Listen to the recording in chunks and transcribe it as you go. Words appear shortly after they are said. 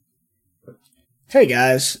Hey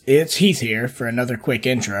guys, it's Heath here for another quick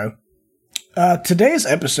intro. Today's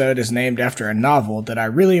episode is named after a novel that I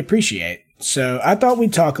really appreciate, so I thought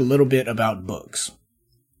we'd talk a little bit about books.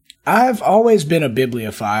 I've always been a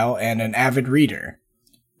bibliophile and an avid reader.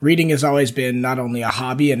 Reading has always been not only a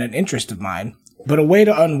hobby and an interest of mine, but a way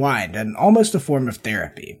to unwind and almost a form of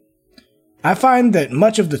therapy. I find that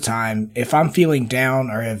much of the time, if I'm feeling down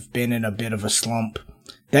or have been in a bit of a slump,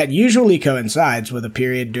 that usually coincides with a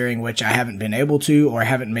period during which I haven't been able to or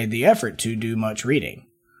haven't made the effort to do much reading.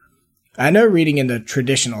 I know reading in the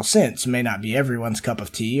traditional sense may not be everyone's cup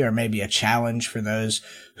of tea or maybe a challenge for those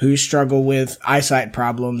who struggle with eyesight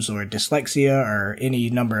problems or dyslexia or any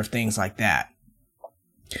number of things like that.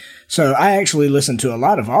 So I actually listen to a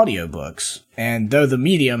lot of audiobooks, and though the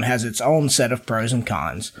medium has its own set of pros and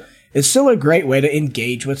cons, it's still a great way to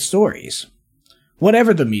engage with stories.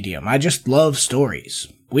 Whatever the medium, I just love stories.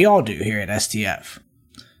 We all do here at STF.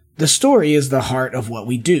 The story is the heart of what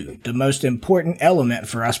we do, the most important element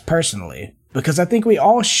for us personally, because I think we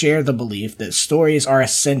all share the belief that stories are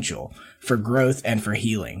essential for growth and for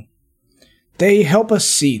healing. They help us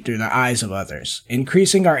see through the eyes of others,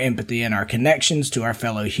 increasing our empathy and our connections to our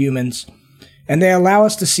fellow humans, and they allow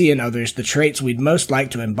us to see in others the traits we'd most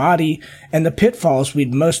like to embody and the pitfalls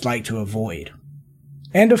we'd most like to avoid.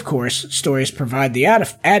 And of course, stories provide the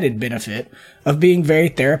added benefit of being very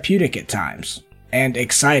therapeutic at times, and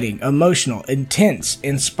exciting, emotional, intense,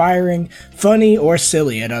 inspiring, funny, or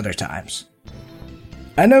silly at other times.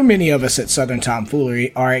 I know many of us at Southern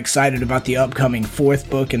Tomfoolery are excited about the upcoming 4th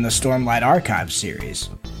book in the Stormlight Archives series.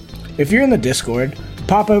 If you're in the Discord,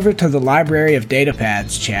 pop over to the Library of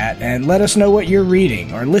Datapads chat and let us know what you're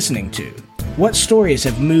reading or listening to. What stories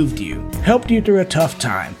have moved you, helped you through a tough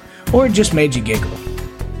time, or just made you giggle.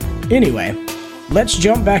 Anyway, let's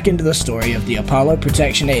jump back into the story of the Apollo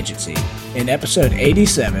Protection Agency in episode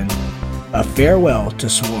 87, A Farewell to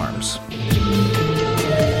Swarms.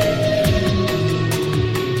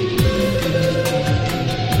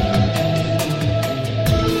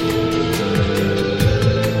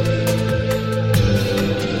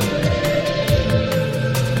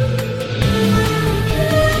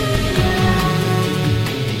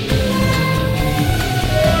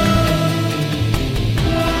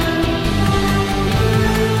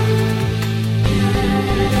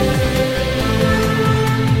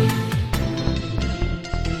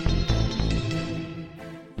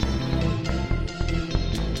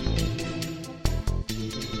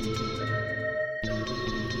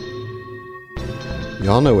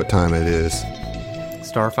 Y'all know what time it is.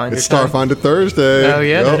 Starfinder. It's Starfinder Thursday. Oh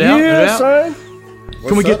yeah, no doubt. Yeah, son.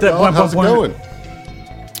 Can we get that y'all? How's it going?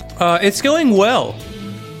 It's going well.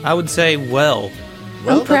 I would say well.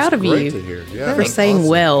 Well, I'm proud that's of great you to hear. Yeah, for that's saying awesome.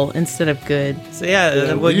 well instead of good. So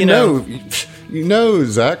yeah, well, you know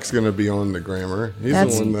Zach's going to be on the grammar. He's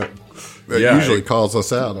That's- the one that usually calls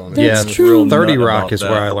us out on it. That's Yeah, true. 30 nut Rock about is that.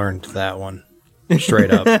 where I learned that one. Straight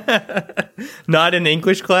up. not in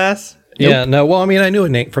English class. Yeah, no, well, I mean, I knew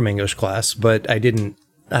it from English class, but I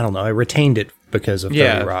retained it because of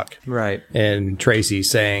 30 Rock. Right. And Tracy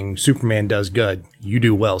saying, Superman does good. You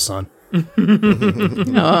do well, son.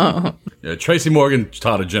 Oh, Yeah, Tracy Morgan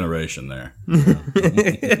taught a generation there.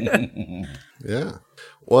 Yeah.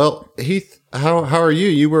 Well, Heath, how are you?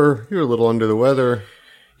 You were a little under the weather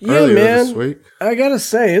Yeah, earlier man. this week. I gotta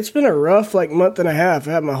say, it's been a rough month and a half.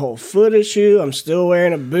 I had my whole foot issue. I'm still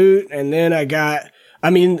wearing a boot, and then it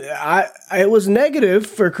was negative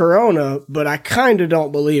for Corona, but I kind of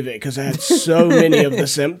don't believe it because I had so many of the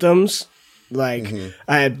symptoms. I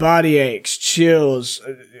had body aches, chills,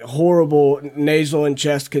 horrible nasal and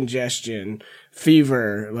chest congestion,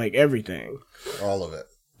 fever, everything. All of it.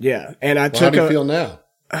 Yeah, and I Well, took how do you feel now?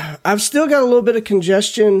 I've still got a little bit of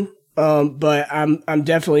congestion, but I'm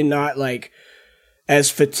definitely not as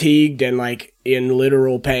fatigued and in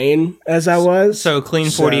literal pain as I was. So clean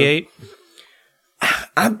 48.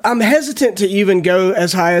 I'm hesitant to even go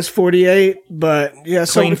as high as 48, but yeah, Clean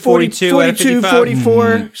something 42, 42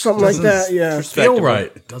 44, something like that. Yeah, Feel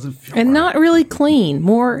right. It doesn't feel and right. not really clean.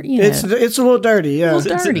 More, it's a little dirty. Yeah, a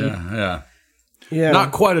little dirty. Yeah. yeah.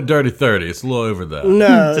 Not quite a dirty 30. It's a little over that.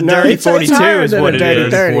 No, It's a no, dirty it's 42 higher is than what a it dirty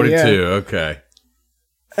is. 30, 42. yeah. Okay.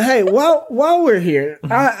 Hey, while we're here,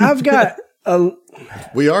 I've got a.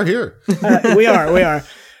 We are here. We are.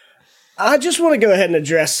 I just want to go ahead and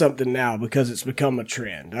address something now because it's become a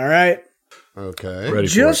trend. All right. Okay. Ready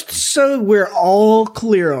for Just it. so we're all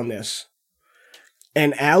clear on this,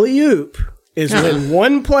 an alley-oop is when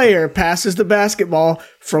one player passes the basketball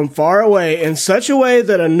from far away in such a way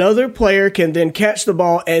that another player can then catch the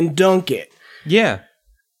ball and dunk it. Yeah.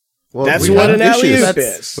 Well, That's we've what had an alley-oop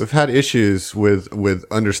That's- is. We've had issues with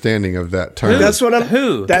understanding of that term. That's what I'm.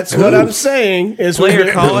 Who? That's what I'm saying. Is Player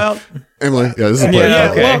we're- call out? Emily. Yeah, this is a player.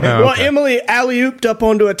 Yeah, okay. well, Emily alley-ooped up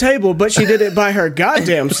onto a table, but she did it by her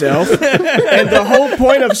goddamn self. And the whole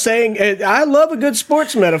point of saying, and I love a good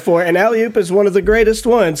sports metaphor, and alley-oop is one of the greatest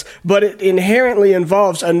ones, but it inherently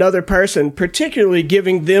involves another person, particularly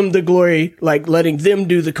giving them the glory, like letting them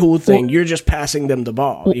do the cool thing. You're just passing them the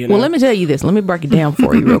ball. You know? Well, let me tell you this. Let me break it down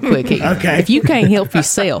for you real quick here. Okay. If you can't help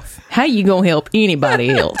yourself, how you gonna help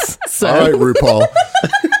anybody else? So All right, RuPaul.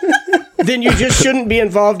 Then you just shouldn't be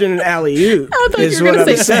involved in an alley-oop. I thought is you were what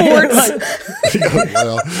gonna I'm say saying. sports.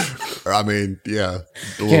 Well, I mean, yeah.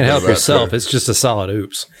 Can't help yourself. It's just a solid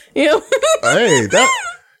oops. You know? Hey,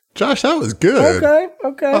 Josh, that was good.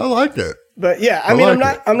 Okay. I like it. But yeah, I mean,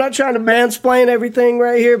 like I'm not trying to mansplain everything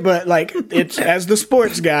right here, but like, it's as the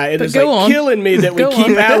sports guy, it is go like on. killing me that we Go keep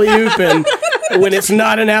on. alley ooping when it's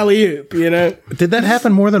not an alley oop. You know? Did that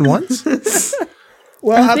happen more than once?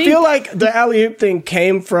 Well, I think- feel like the alley oop thing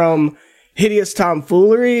came from Hideous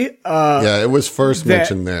Tomfoolery. Yeah, it was first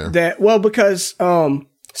mentioned there. Because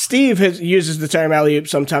Steve uses the term alley oop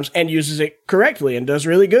sometimes and uses it correctly and does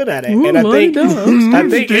really good at it. And I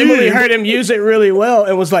think Emily heard him use it really well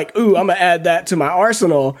and was like, "Ooh, I'm gonna add that to my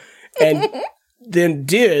arsenal," and then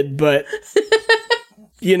did, but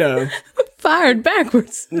you know, Fired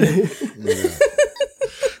backwards. Yeah,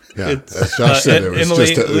 as Josh said, it was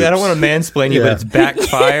Emily, just a I don't want to mansplain you, but it's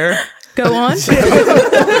backfire. Go on.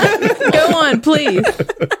 Go on, please.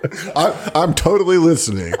 I'm totally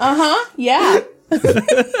listening. Yeah.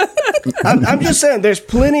 I'm just saying, there's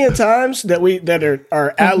plenty of times that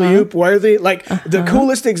are alley oop worthy. Like the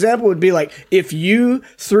coolest example would be like if you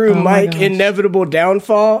threw Mike gosh. inevitable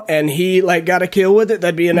downfall and he like got a kill with it,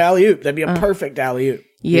 that'd be an alley oop. That'd be a perfect alley oop.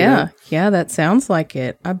 Yeah. Yeah, that sounds like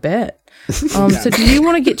it. I bet. So do you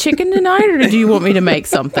want to get chicken tonight or do you want me to make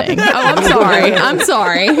something? Oh, I'm sorry. I'm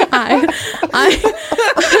sorry. I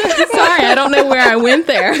sorry, I don't know where I went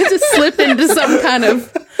there. I just slipped into some kind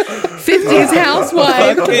of 50s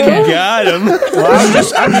housewife. Got him. Well,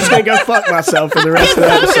 I'm just gonna go fuck myself for the rest of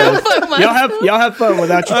the episode. Fuck my- Y'all have fun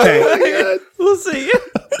without your tank. We'll see.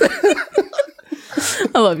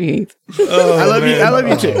 I love you, Heath. I love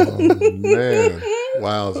you too. Oh, man.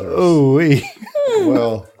 Wowzers. Oh, we.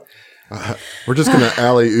 Well, we're just going to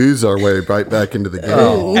alley-ooze our way right back into the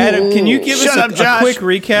game. Adam, can you give Shut us up, a Josh. quick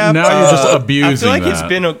recap? Now you're just abusing I feel like it's that.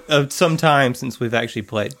 been some time since we've actually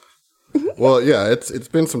played. Well, yeah, it's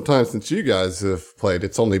been some time since you guys have played.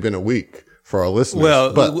 It's only been a week for our listeners.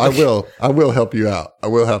 Well, but I will help you out. I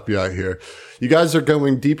will help you out here. You guys are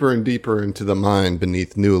going deeper and deeper into the mine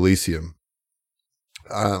beneath New Elysium.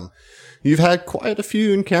 You've had quite a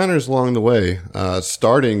few encounters along the way,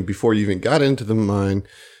 starting before you even got into the mine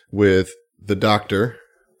with the doctor,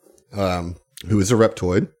 who is a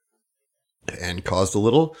reptoid and caused a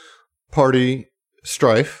little party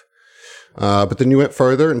strife. But then you went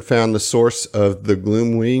further and found the source of the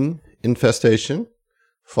Gloomwing infestation,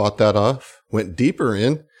 fought that off, went deeper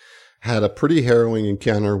in, had a pretty harrowing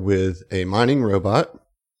encounter with a mining robot,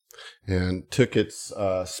 and took its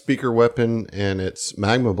speaker weapon and its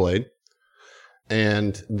magma blade.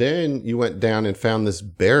 And then you went down and found this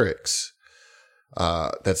barracks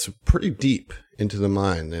that's pretty deep into the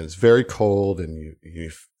mine, and it's very cold, and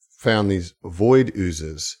you found these void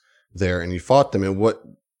oozes there, and you fought them. And what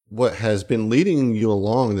has been leading you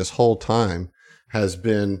along this whole time has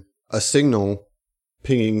been a signal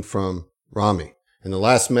pinging from Rami. And the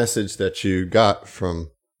last message that you got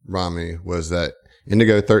from Rami was that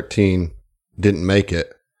Indigo 13 didn't make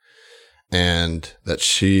it, and that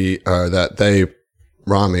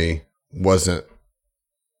Rami wasn't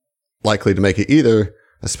likely to make it either,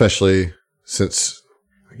 especially since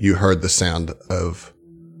you heard the sound of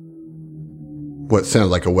what sounded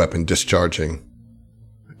like a weapon discharging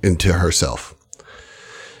into herself.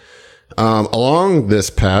 Along this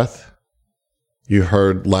path, you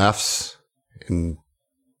heard laughs and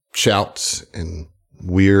shouts and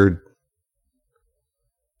weird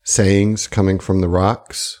sayings coming from the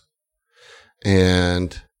rocks,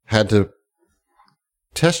 and had to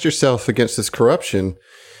test yourself against this corruption.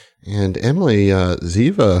 And Emily,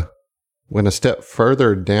 Ziva went a step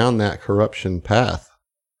further down that corruption path.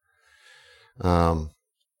 But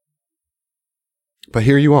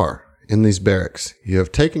here you are in these barracks. You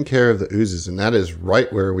have taken care of the oozes, and that is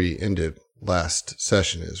right where we ended last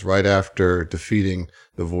session, is right after defeating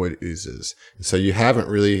the void oozes. And so you haven't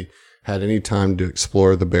really had any time to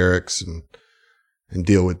explore the barracks and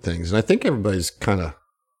deal with things. And I think everybody's kind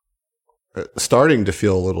of starting to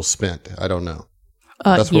feel a little spent. I don't know.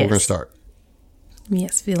 That's where we're going to start.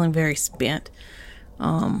 Yes, feeling very spent.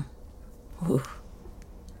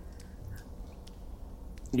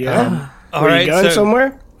 Yeah. all Were right, you going so-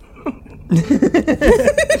 somewhere?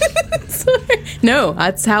 No,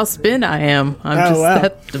 that's how spent I am.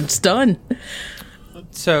 I'm stunned.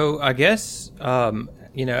 So I guess,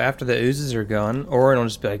 after the oozes are gone, Orin will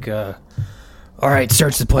just be like, all right,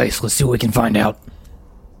 search the place. Let's see what we can find out.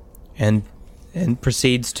 And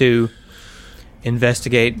proceeds to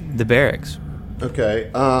investigate the barracks. Okay,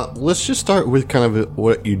 let's just start with kind of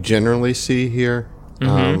what you generally see here.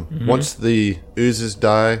 Once the oozes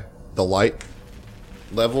die, the light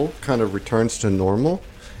level kind of returns to normal,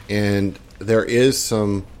 and there is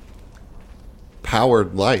some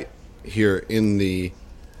powered light here in the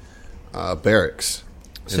barracks.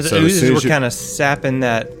 So And the as soon oozes as were you- kind of sapping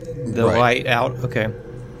the Right. light out. Okay.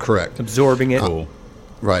 correct. Absorbing it. Cool.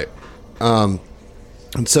 Right. And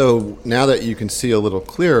so now that you can see a little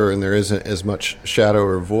clearer and there isn't as much shadow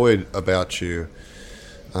or void about you,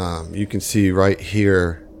 you can see right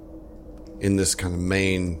here in this kind of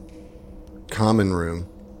main common room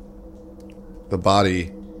the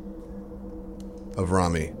body of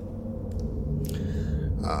Rami.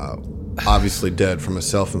 Obviously dead from a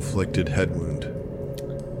self-inflicted head wound.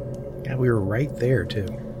 Yeah, we were right there too,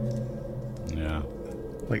 Yeah.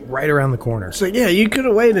 like right around the corner. So yeah, you could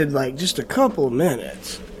have waited like just a couple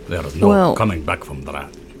minutes. There is no Well- coming back from that.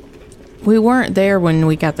 We weren't there when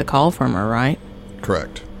we got the call from her, right?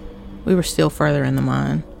 Correct. We were still further in the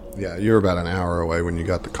mine. Yeah, you were about an hour away when you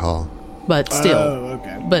got the call. But still. Oh,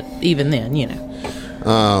 okay. But even then,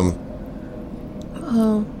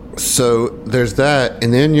 So there's that,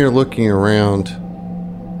 and then you're looking around,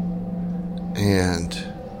 and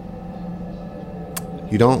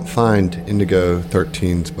you don't find Indigo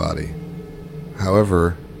 13's body.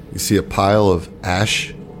 However, you see a pile of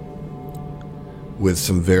ash with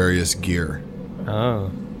some various gear.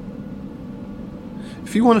 Oh.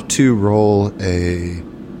 If you wanted to roll a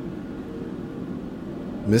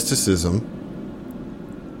mysticism,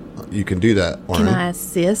 you can do that, Can Orin. I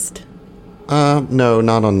assist? No,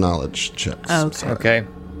 not on knowledge checks. Oh, okay. Sorry. Okay.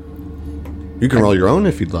 You can roll your own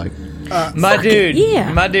if you'd like. My dude.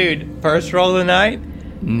 yeah. My dude. First roll of the night.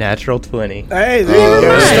 Natural 20. Hey, there you go.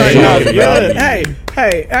 nice. Starting off good.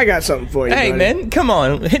 Hey, I got something for you. Hey, buddy. man. Come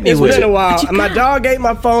on. Hit me It's with been a it. while. My dog ate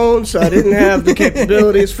my phone, so I didn't have the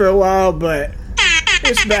capabilities for a while, but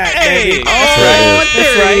it's back, baby. Oh, that's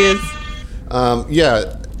There he right. is.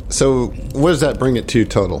 Yeah. So what does that bring it to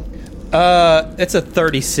total? It's a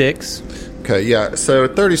 36. Okay, yeah. So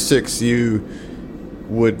at 36, you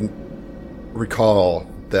would recall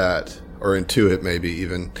that, or intuit maybe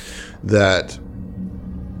even, that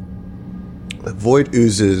void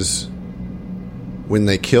oozes, when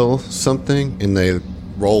they kill something and they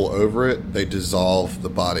roll over it, they dissolve the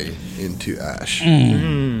body into ash.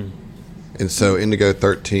 And so Indigo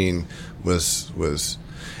 13 was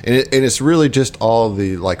and it's really just all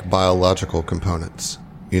the like biological components,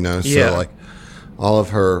 you know. So Yeah. like all of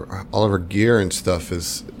her gear and stuff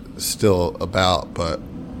is still about, but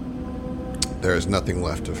there is nothing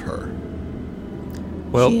left of her.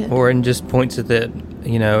 Well, Shit. Orin just points at the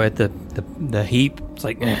heap. It's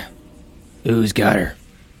like, who's got her?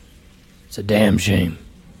 It's a damn shame.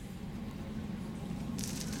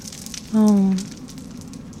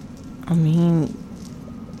 I mean,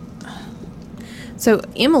 so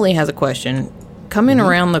Emily has a question. Coming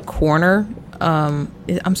around the corner,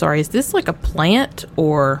 I'm sorry, is this like a plant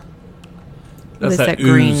or what That's is that, that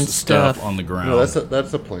green ooze stuff? on the ground. No,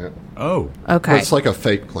 that's a plant. Oh. Okay. It's like a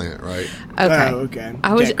fake plant, right? Okay. Oh, okay.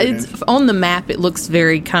 I was. Decorative. It's on the map. It looks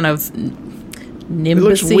very kind of nimbusy. It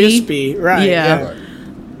looks wispy, right? Yeah.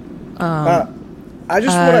 I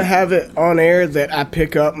just want to have it on air that I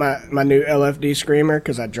pick up my new LFD screamer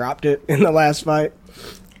because I dropped it in the last fight.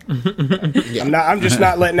 I'm just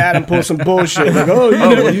not letting Adam pull some bullshit. Like, oh, you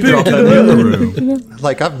never You picked dropped it that up. in the room.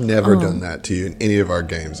 Like I've never done that to you in any of our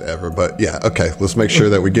games ever. But yeah, okay. Let's make sure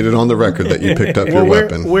that we get it on the record that you picked up your Well,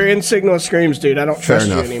 weapon. we're in Signal Screams, dude. I don't Fair trust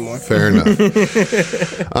enough. you anymore. Fair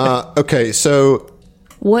enough. Okay, so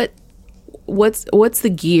What's the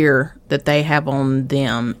gear that they have on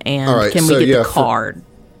them, and All right, can so we get yeah, the card?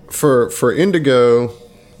 for Indigo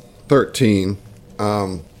 13,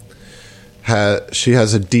 she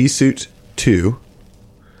has a D-Suit 2,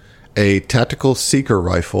 a tactical seeker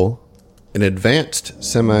rifle, an advanced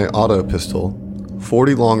semi-auto pistol,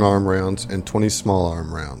 40 long arm rounds, and 20 small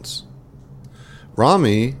arm rounds.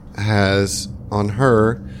 Rami has on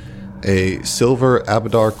her a silver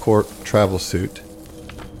Abadar Corp travel suit,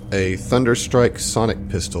 a Thunderstrike sonic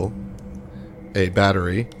pistol, a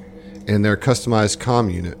battery, and their customized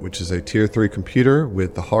comm unit, which is a tier 3 computer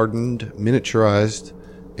with the hardened, miniaturized,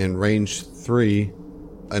 and range 3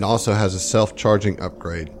 and also has a self-charging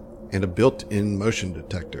upgrade and a built-in motion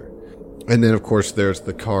detector. And then, of course, there's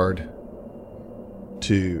the card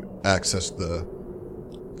to access the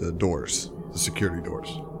doors, the security doors.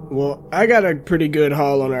 Well, I got a pretty good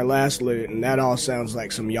haul on our last loot, and that all sounds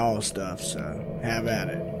like some y'all stuff, so have at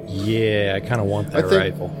it. Yeah, I kind of want that I think-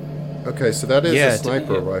 rifle. Okay, so that is Yeah, a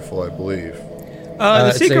sniper rifle, I believe. The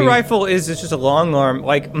it's secret a- rifle is just a long arm.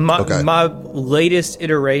 Like Okay. my latest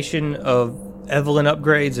iteration of Evelyn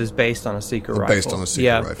upgrades is based on a secret rifle. Based on a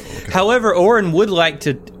secret rifle, okay. However, Orin would like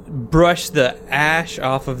to brush the ash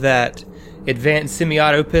off of that advanced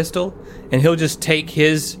semi-auto pistol, and he'll just take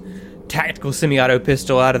his tactical semi-auto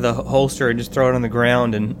pistol out of the holster and just throw it on the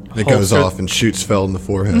ground and It goes holster- off and shoots Fell in the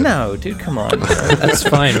forehead. No, dude, come on. That's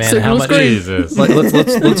fine, man. Signal How much? screen. Jesus.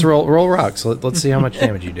 Let's roll rocks. Let's see how much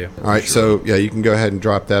damage you do. All right, so yeah, you can go ahead and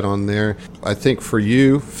drop that on there. I think for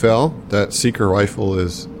you, Fell, that secret rifle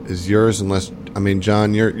is yours. Unless, I mean,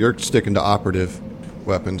 John, you're sticking to operative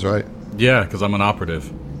weapons, right? Yeah, because I'm an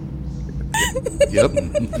operative. Yep.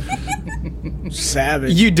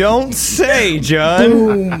 Savage. You don't say, John.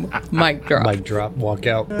 Boom. Mic drop. Mic drop. Walk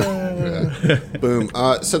out. Boom.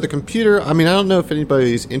 So the computer. I mean, I don't know if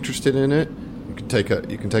anybody's interested in it. You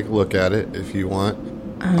can take a look at it if you want.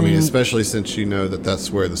 I mean, especially since you know that that's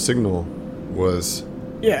where the signal was.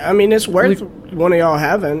 Yeah, I mean, it's worth one of y'all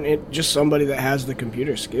having it. Just somebody that has the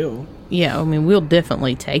computer skill. Yeah, I mean, we'll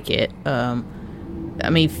definitely take it. I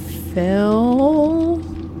mean, Phil,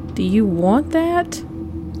 do you want that?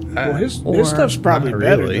 Well, his or stuff's probably not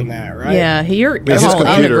better really. than that, right? Yeah, you're His all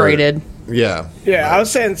computer- integrated. Yeah. Yeah, I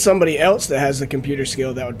was saying somebody else that has the computer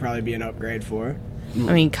skill that would probably be an upgrade for. I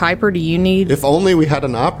mean, Kuiper, do you need? If only we had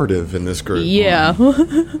an operative in this group. Yeah.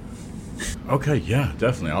 Okay, yeah,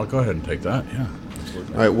 definitely. I'll go ahead and take that. Yeah.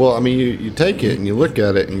 All right. Well, I mean, you take it and you look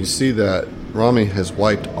at it and you see that Rami has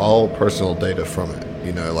wiped all personal data from it.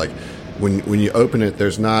 You know, like when you open it,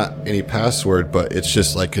 there's not any password, but it's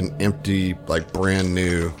just like an empty, like brand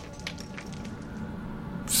new,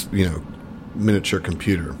 miniature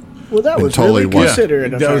computer. Well, that Been was totally really wiped.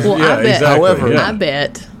 considerate of That was- her. Well, yeah, I bet. exactly. However- yeah. I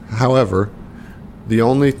bet. However, the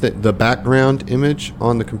only the background image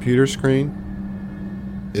on the computer screen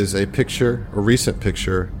is a recent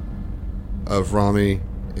picture of Rami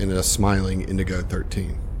in a smiling Indigo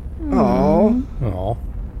 13. Aw. Oh,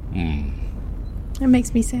 That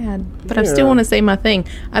makes me sad. But I still want to say my thing.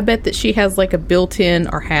 I bet that she has like a built-in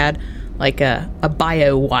or had like a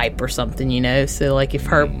bio wipe or something, you know? So like if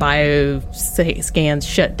her bio scans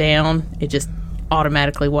shut down, it just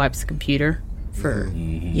automatically wipes the computer for,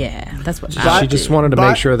 yeah, that's what I she would just do. wanted to But-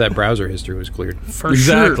 make sure that browser history was cleared. For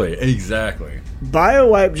Exactly. Exactly.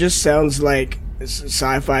 BioWipe just sounds like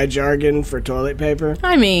sci-fi jargon for toilet paper.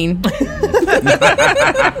 I mean,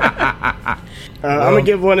 I'm gonna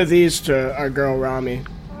give one of these to our girl Rami.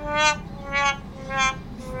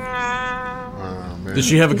 Oh, man. Does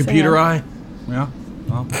she have a computer eye? Yeah.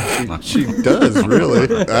 Well, She does,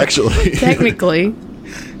 really, actually. technically.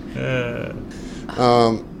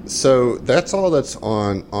 So that's all that's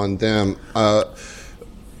on them.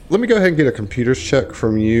 Let me go ahead and get a computer's check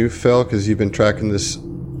from you, Phil, because you've been tracking this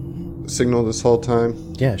signal this whole time.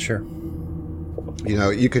 Yeah, sure. You know,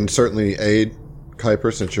 you can certainly aid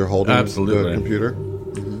Kuiper since you're holding Absolutely. the computer.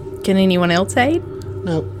 Can anyone else aid?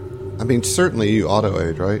 No. I mean, certainly you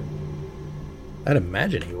auto-aid, right? I'd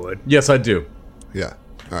imagine he would. yes, I do. Yeah.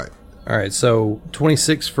 All right. All right, so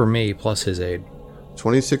 26 for me plus his aid.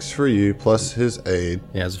 26 for you plus his aid.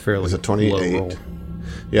 Yeah, it's a fairly Is it 28? low roll.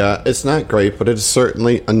 Yeah, it's not great, but it's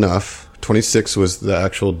certainly enough. 26 was the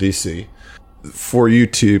actual DC for you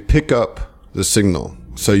to pick up the signal.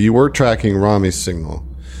 So you were tracking Rami's signal,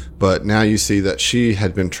 but now you see that she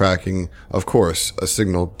had been tracking, of course, a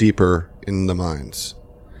signal deeper in the mines.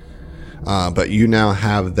 But you now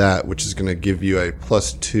have that, which is going to give you a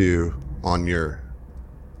 +2 on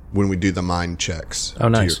when we do the mine checks. Oh,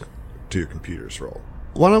 nice. To your computer's roll.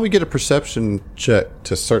 Why don't we get a perception check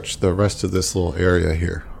to search the rest of this little area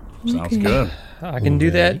here? Sounds good. I can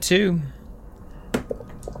do that too.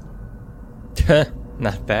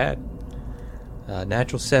 Not bad.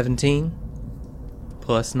 Natural 17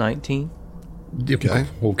 plus 19. Okay.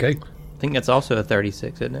 Okay. I think that's also a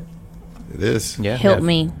 36, isn't it? It is. Yeah. Help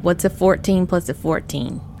me. What's a 14 plus a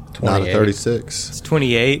 14? Not a 28. 36. It's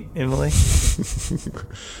 28, Emily.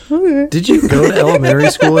 Did you go to elementary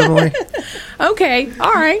school, Emily? Okay.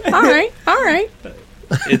 All right. All right. All right.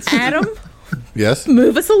 It's Adam, Yes?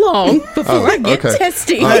 move us along before I get okay.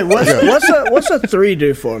 testy. Hey, what's a 3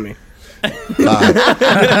 do for me?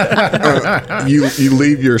 You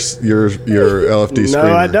leave your LFD screen.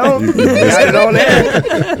 No, I don't. Got it on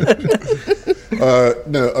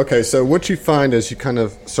No, okay. So what you find is you kind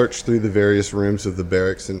of search through the various rooms of the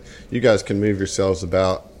barracks, and you guys can move yourselves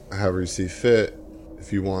about however you see fit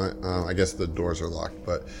if you want. I guess the doors are locked,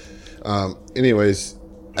 but anyways,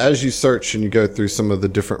 as you search and you go through some of the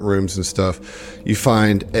different rooms and stuff, you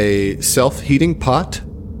find a self-heating pot,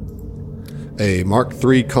 a Mark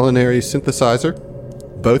III culinary synthesizer,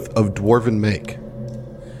 both of dwarven make.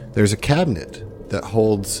 There's a cabinet that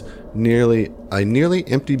holds nearly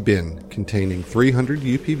empty bin containing 300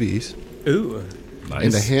 UPVs. Ooh. Nice.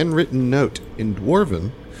 And a handwritten note in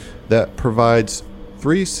Dwarven that provides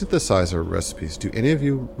 3 synthesizer recipes. Do any of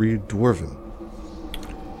you read Dwarven?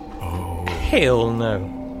 Hell no.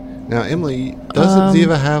 Now, Emily, doesn't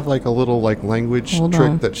Ziva have like a little like language Hold trick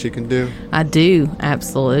on. that she can do? I do.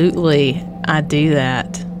 Absolutely. I do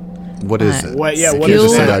that. What is it? What? Yeah. What Skilled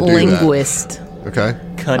is Skilled that? I do that. linguist. Okay.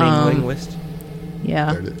 Cunning linguist.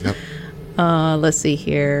 Yeah. There it is. Yep. Let's see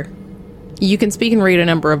here. You can speak and read a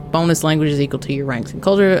number of bonus languages equal to your ranks and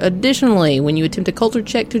culture. Additionally, when you attempt a culture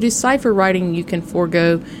check to decipher writing, you can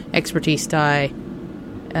forego expertise die.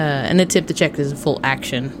 An attempt to check is a full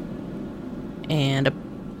action. And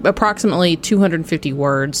approximately 250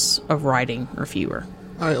 words of writing or fewer.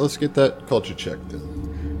 All right, let's get that culture check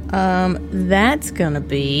then. That's going to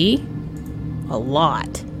be a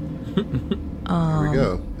lot. Here we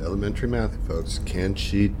go. Elementary math, folks. Can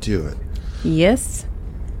she do it? Yes,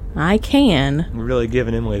 I can. We're really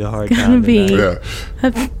giving Emily the hard Gonna time. be tonight.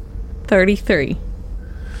 Yeah. 33.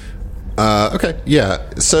 Okay, yeah.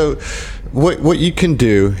 So, what you can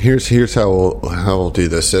do here's how we'll do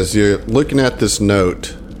this. As you're looking at this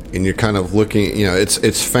note, and you're kind of looking,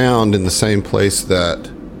 it's found in the same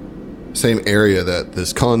area that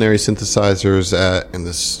this culinary synthesizer is at, and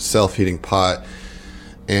this self-heating pot,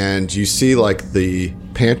 and you see like the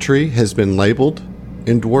pantry has been labeled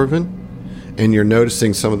in Dwarven, and you're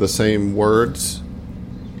noticing some of the same words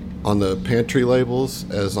on the pantry labels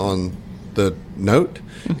as on the note,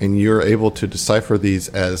 and you're able to decipher these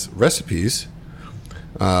as recipes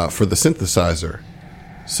for the synthesizer.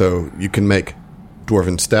 So you can make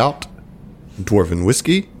Dwarven stout, Dwarven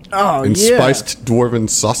whiskey, and spiced Dwarven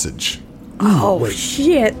sausage. Oh,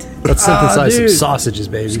 shit. Let's synthesize some dude. sausages,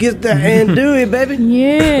 baby. Get that andouille, baby.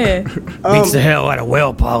 Yeah. Beats the hell out of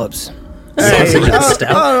whale polyps. Hey, I You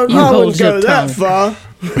wouldn't hold go your that tongue. far.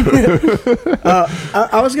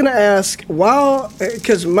 I was going to ask,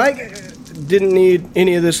 because Mike didn't need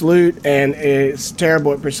any of this loot and is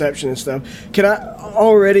terrible at perception and stuff, can I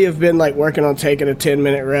already have been like working on taking a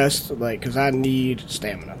 10-minute rest? Like, because I need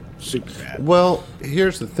stamina super bad. Well,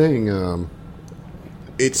 here's the thing.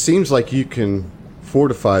 It seems like you can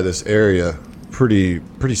fortify this area pretty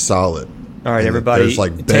solid. All right, And everybody, there's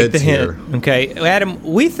like take beds the hint. here. Okay, Adam,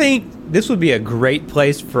 we think this would be a great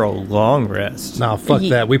place for a long rest. No, fuck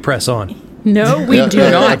that. We press on. No, we do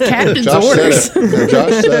not. Captain's Josh orders. said it. No,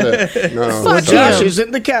 Josh said it. No, Fuck Josh him.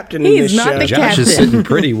 isn't the captain He's in this not show. the Josh is Captain. sitting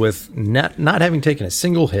pretty with not having taken a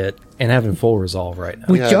single hit and having full resolve right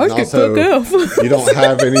now. Yeah, Josh and can also, fuck off. you don't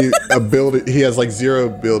have any ability. He has like 0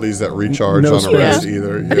 abilities that recharge No on a rest spells.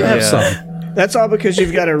 either. You have Yeah. some. That's all because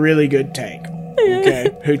you've got a really good tank. Okay,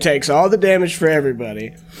 who takes all the damage for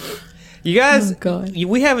everybody. You guys, Oh, God.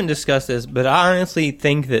 we haven't discussed this, but I honestly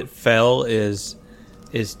think that Fell is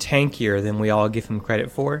tankier than we all give him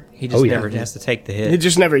credit for. He just Oh, yeah. never has to take the He hit.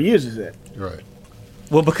 just never uses it. Right.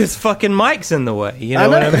 Well, because fucking Mike's in the way. You know I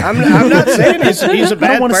what I know. mean? I'm not saying he's a I don't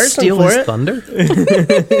bad want to person steal for his it. thunder.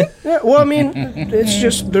 Yeah, well, I mean, it's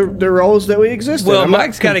just the roles that we exist in. Well, I'm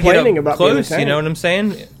Mike's got to get complaining up about being a close. You tank. know what I'm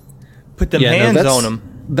saying? Put them Yeah, no, hands that's- on him.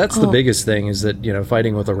 That's Oh. the biggest thing is that,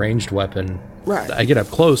 fighting with a ranged weapon. Right. I get up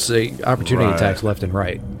close, opportunity Right. attacks left and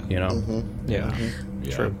right, Yeah,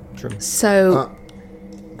 true. So,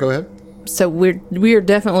 Go ahead. so we are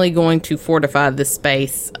definitely going to fortify this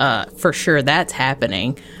space for sure. That's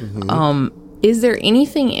happening. Is there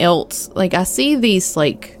anything else? Like, I see these,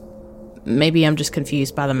 like, maybe I'm just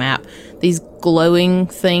confused by the map. These glowing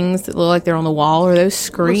things that look like they're on the wall. Are those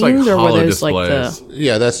screens, like or were holo those like displays. the?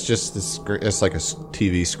 Yeah, that's just the screen. It's like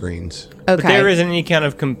TV screens. Okay. But there isn't any kind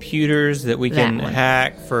of computers that we can That one.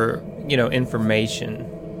 hack for, information.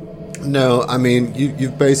 No, I mean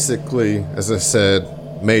you've basically, as I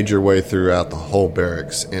said, made your way throughout the whole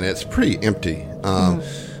barracks, and it's pretty empty.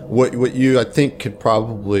 What you I think could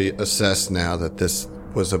probably assess now that this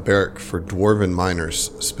was a barrack for dwarven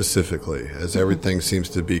miners specifically, as everything seems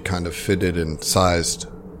to be kind of fitted and sized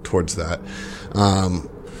towards that.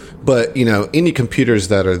 But any computers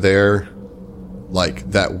that are there,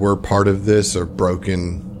 like that were part of this, are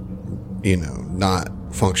broken. Not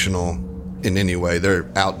functional in any way.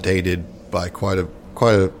 They're outdated by quite a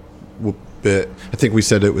bit. I think we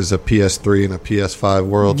said it was a PS3 and a PS5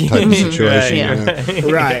 world type of situation. Yeah. You know?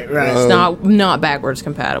 Right. It's not backwards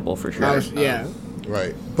compatible for sure. Yeah.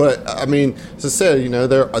 Right, but I mean, as I said, you know,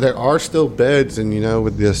 there are still beds, and you know,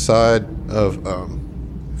 with the side of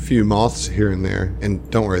few moths here and there, and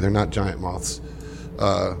don't worry, they're not giant moths.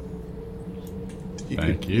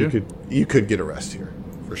 You could get a rest here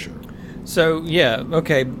for sure. So yeah,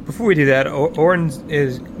 okay. Before we do that, Orin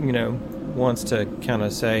is wants to kind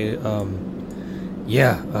of say,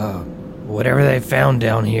 whatever they found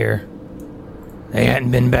down here, they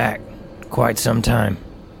hadn't been back quite some time.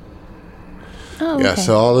 Oh, Yeah, okay.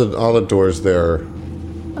 so all the doors there.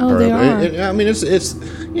 They are. I mean, it's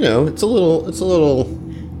you know, it's a little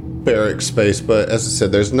barrack space, but as I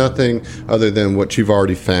said, there's nothing other than what you've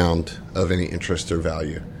already found of any interest or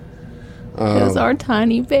value. Those are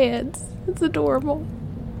tiny beds. It's adorable.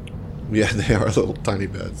 Yeah, they are little tiny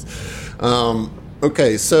beds.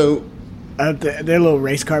 Okay, so They're little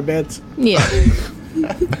race car beds. Yeah.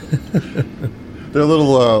 they're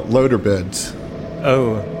little loader beds.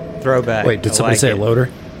 Oh, throwback. Wait, did I somebody like say it. loader?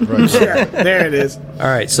 Right. Sure. There it is. All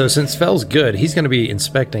right, so since Fell's good, he's going to be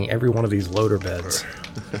inspecting every one of these loader beds.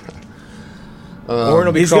 Orin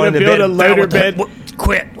will be He's calling gonna the build a loader bed.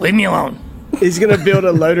 Quit. Leave me alone. He's gonna build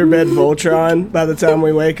a loader bed Voltron by the time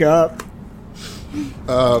we wake up.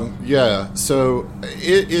 Yeah, so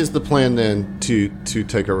it is the plan then to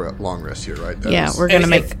take a long rest here, right? That Yeah, is- we're going to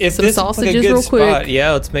make some this looks like a sausages good real quick spot,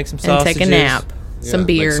 yeah, let's make some and sausages. take a nap. yeah, Some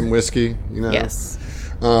beer. make some whiskey, you know. Yes.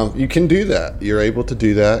 You can do that. You're able to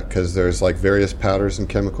do that because there's like various powders and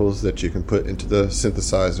chemicals that you can put into the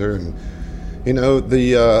synthesizer, and you know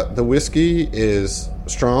the whiskey is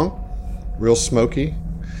strong, real smoky.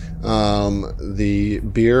 The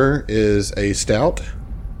beer is a stout,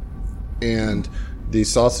 and the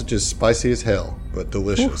sausage is spicy as hell but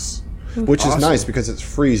delicious, which is nice because it's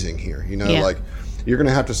freezing here. You know, Yeah. like you're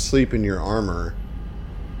gonna have to sleep in your armor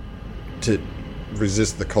to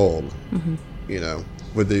resist the cold. You know,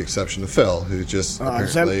 with the exception of Phil, who just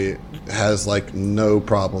apparently has like no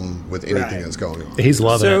problem with anything Right. that's going on. He's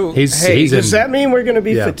loving So, it. He's hey, in. Does that mean we're gonna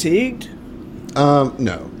be Yeah. fatigued?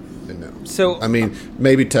 No. So I mean,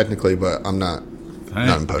 maybe technically, but I'm not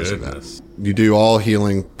Thank imposing goodness. that. You do all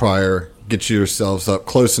healing prior, get yourselves up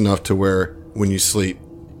close enough to where when you sleep,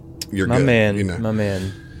 you're my good. man, You know. my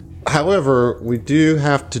man. However, we do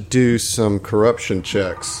have to do some corruption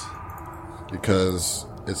checks because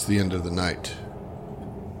it's the end of the night.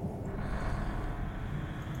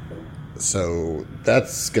 So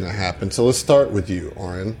that's going to happen. So let's start with you,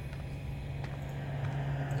 Orin.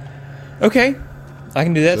 Okay, I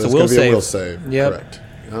can do that. So It's a will gonna be save. a will save. Yep. Correct.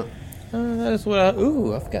 Yep. That is what I.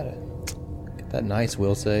 Ooh, I've got that nice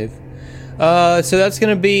will save. So that's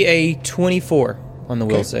going to be a 24 on the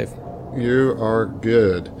will Okay. save. You are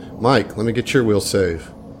good. Mike, let me get your will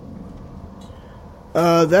save.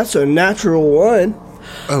 That's a natural one.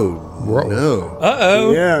 Oh, no. Uh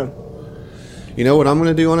oh. Yeah. You know what I'm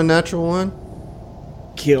going to do on a natural one?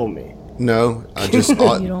 Kill me. No, I just you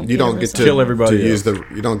don't don't get get a to Kill everybody to use else.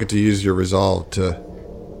 you don't get to use your resolve to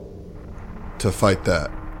fight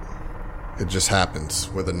that. It just happens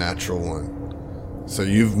with a natural one. So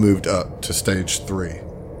you've moved up to stage 3.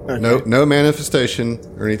 No manifestation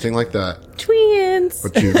or anything like that. Twins.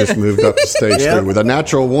 But you just moved up to stage 3 with a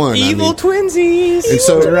natural one. Evil twinsies. And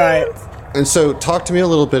so Right. And so, talk to me a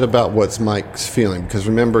little bit about what's Mike's feeling, because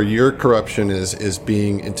remember, your corruption is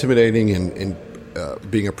being intimidating and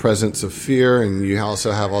being a presence of fear, and you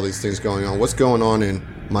also have all these things going on. What's going on in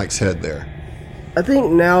Mike's head there? I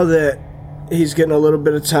think now that he's getting a little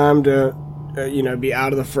bit of time to, be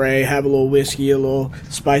out of the fray, have a little whiskey, a little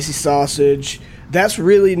spicy sausage, that's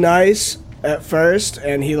really nice at first,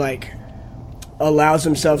 and he, allows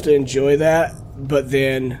himself to enjoy that, but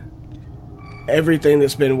then everything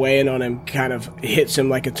that's been weighing on him kind of hits him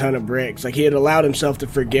like a ton of bricks. Like, he had allowed himself to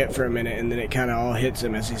forget for a minute, and then it kind of all hits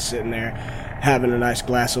him as he's sitting there having a nice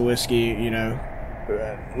glass of whiskey,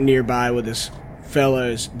 nearby with his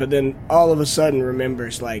fellows. But then all of a sudden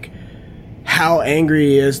remembers, how angry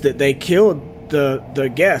he is that they killed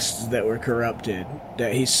the guests that were corrupted.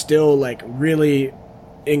 That he's still, really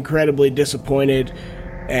incredibly disappointed,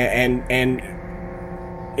 and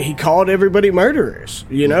he called everybody murderers,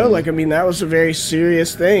 that was a very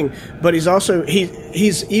serious thing. But he's also,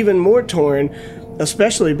 he's even more torn,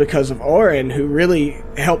 especially because of Orin, who really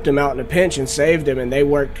helped him out in a pinch and saved him, and they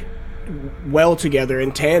worked well together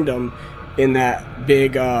in tandem in that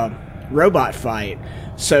big robot fight.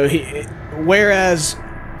 So whereas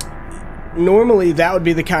normally that would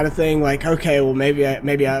be the kind of thing okay, well, maybe I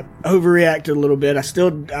overreacted a little bit.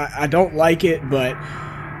 I don't like it, but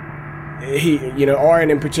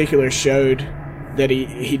Orin in particular showed that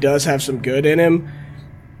he does have some good in him.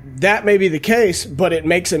 That may be the case, but it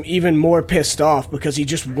makes him even more pissed off because he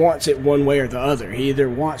just wants it one way or the other. He either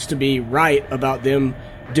wants to be right about them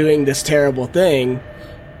doing this terrible thing,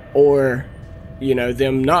 or,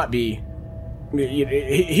 them not be.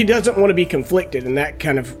 He doesn't want to be conflicted, and that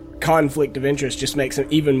kind of conflict of interest just makes him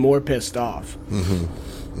even more pissed off.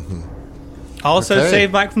 Also,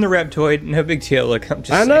 save Mike from the Reptoid. No big deal. Look, I'm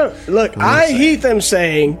just I know. Look, Heath, am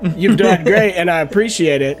saying you've done great, and I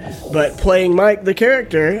appreciate it. But playing Mike, the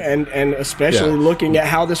character, and especially looking at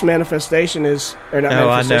how this manifestation is, or not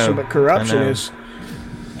manifestation, but corruption is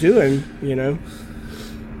doing,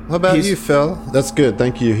 How about you, Phil? That's good.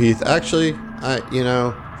 Thank you, Heath. Actually,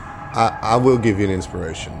 I will give you an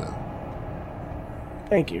inspiration, though.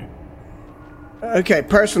 Thank you. Okay,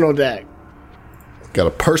 personal deck. Got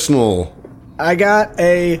a personal... I got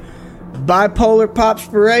a bipolar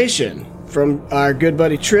popspiration from our good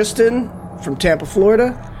buddy Tristan from Tampa,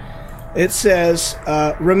 Florida. It says,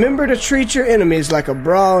 remember to treat your enemies like a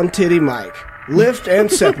bra and titty Mike. Lift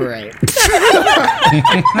and separate. That's a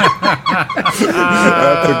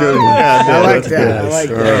good one. Yeah, I like that. I like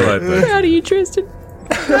that. Proud of you, Tristan.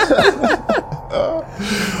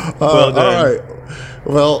 Well done. All right.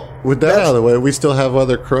 Well, with that out of the way, we still have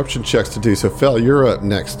other corruption checks to do. So, Phil, you're up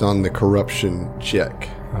next on the corruption check.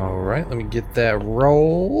 All right, let me get that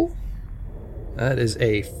roll. That is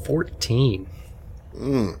a 14.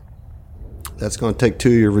 That's going to take 2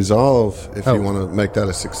 of your resolve if you want to make that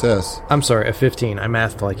a success. I'm sorry, a 15. I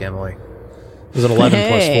mathed like Emily. It was an 11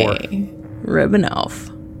 plus 4. Rubbing off.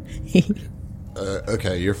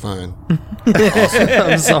 Okay, you're fine.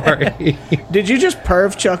 I'm sorry. Did you just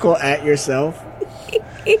perv chuckle at yourself?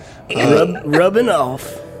 Rubbing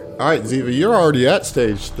off. All right, Ziva, you're already at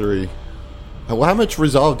stage 3. Well, how much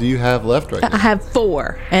resolve do you have left right now? I have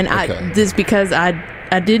 4, and Okay. this because I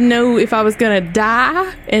didn't know if I was gonna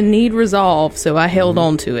die and need resolve, so I held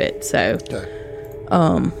on to it. So,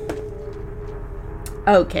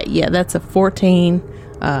 okay, yeah, that's a 14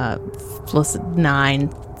 plus 9,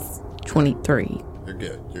 23.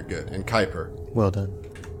 You're good. And Kuiper, Well done.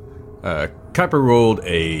 Kuiper rolled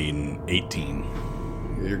an 18.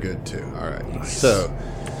 you're good too. All right. Nice. So,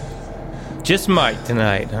 Just Mike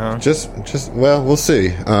tonight, huh? well, we'll see.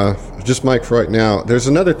 Just Mike for right now. There's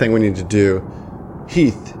another thing we need to do.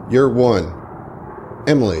 Heath, you're 1.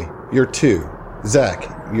 Emily, you're 2. Zach,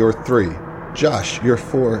 you're 3. Josh, you're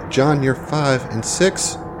 4. John, you're 5. And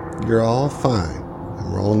 6, you're all fine.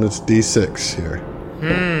 I'm rolling this D6 here.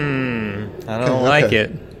 I don't like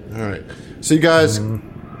it. All right. So you guys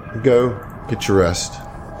go get your rest.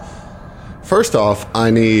 First off, I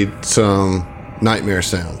need some nightmare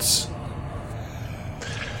sounds.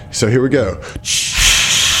 So here we go.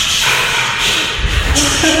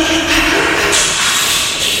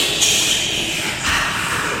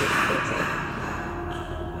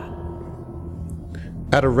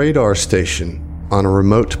 At a radar station on a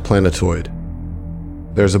remote planetoid,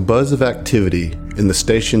 there's a buzz of activity in the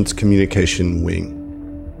station's communication wing.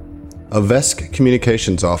 A Vesk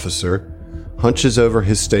communications officer hunches over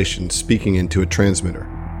his station speaking into a transmitter.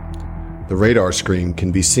 The radar screen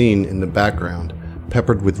can be seen in the background,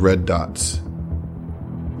 peppered with red dots.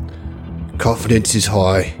 Confidence is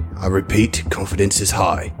high. I repeat, confidence is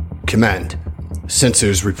high. Command.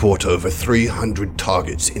 Sensors report over 300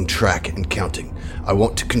 targets in track and counting. I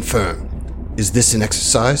want to confirm. Is this an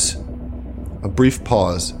exercise? A brief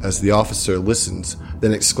pause as the officer listens,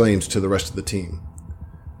 then exclaims to the rest of the team.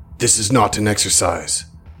 This is not an exercise.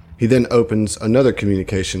 He then opens another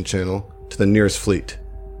communication channel to the nearest fleet.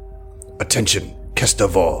 Attention,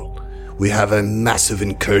 Kestaval. We have a massive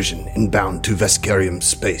incursion inbound to Veskarium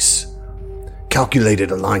space.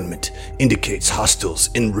 Calculated alignment indicates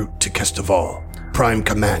hostiles en route to Kestaval. Prime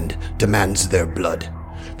Command demands their blood.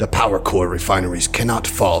 The power core refineries cannot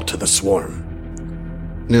fall to the swarm.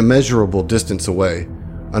 An immeasurable distance away,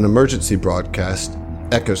 an emergency broadcast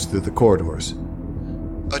echoes through the corridors.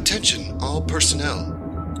 Attention, all personnel.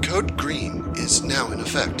 Code Green is now in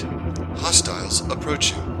effect. Hostiles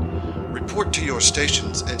approaching. Report to your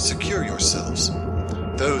stations and secure yourselves.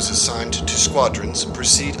 Those assigned to squadrons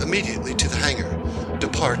proceed immediately to the hangar,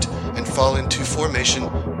 depart, and fall into formation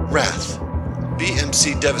Wrath.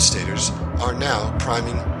 BMC Devastators are now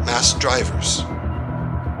priming mass drivers.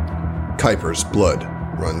 Kuiper's blood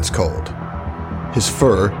runs cold. His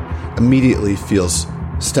fur immediately feels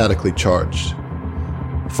statically charged.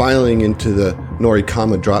 Filing into the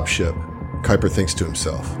Norikama dropship, Kuiper thinks to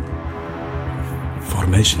himself.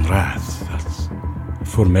 Formation Wrath.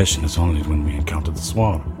 Formation is only when we encounter the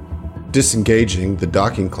swarm. Disengaging the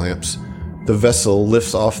docking clamps, The vessel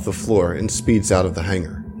lifts off the floor and speeds out of the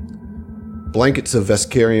hangar. Blankets of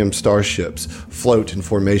Veskarium starships float in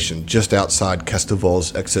formation just outside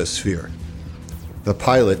Castivol's exosphere. The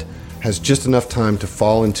pilot has just enough time to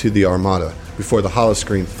fall into the Armada before the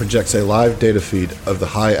holoscreen projects a live data feed of the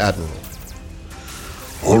High Admiral.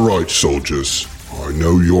 All right, soldiers. I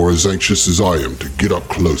know you're as anxious as I am to get up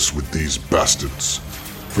close with these bastards.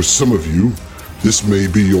 For some of you, this may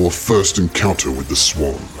be your first encounter with the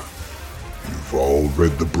Swarm. You've all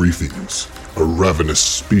read the briefings. A ravenous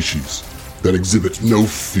species that exhibits no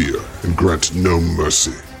fear and grants no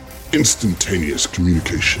mercy. Instantaneous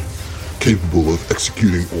communication, capable of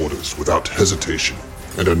executing orders without hesitation,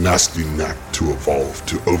 and a nasty knack to evolve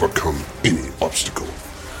to overcome any obstacle.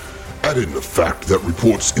 Add in the fact that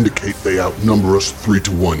reports indicate they outnumber us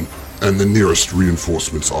 3-1, and the nearest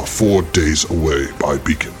reinforcements are 4 days away by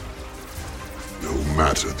beacon. No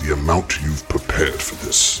matter the amount you've prepared for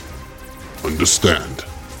this, understand,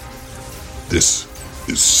 this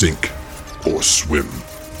is sink or swim.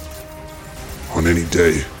 On any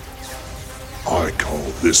day, I call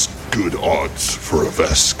this good odds for a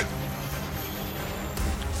Vesk.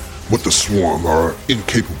 What the Swarm are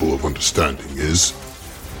incapable of understanding is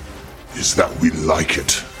that we like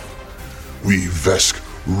it. We Vesk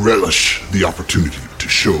relish the opportunity to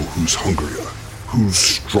show who's hungrier, who's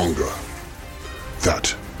stronger.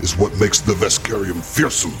 That is what makes the Veskarium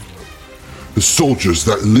fearsome. The soldiers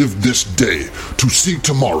that live this day to see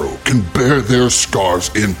tomorrow can bear their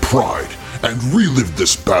scars in pride and relive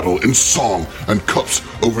this battle in song and cups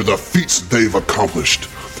over the feats they've accomplished.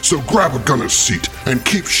 So grab a gunner's seat and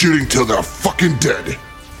keep shooting till they're fucking dead.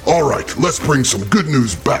 Alright, let's bring some good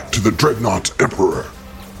news back to the Dreadnought Emperor.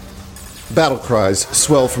 Battle cries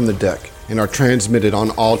swell from the deck and are transmitted on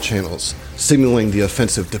all channels, signaling the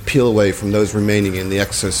offensive to peel away from those remaining in the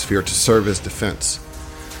exosphere to serve as defense.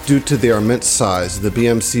 Due to their immense size, the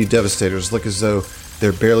BMC Devastators look as though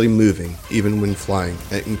they're barely moving, even when flying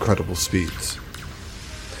at incredible speeds.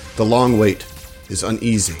 The long wait is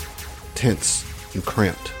uneasy, tense, and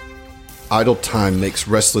cramped. Idle time makes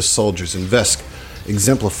restless soldiers, and Vesk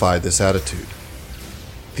exemplify this attitude.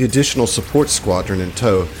 The additional support squadron in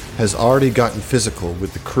tow has already gotten physical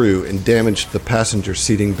with the crew and damaged the passenger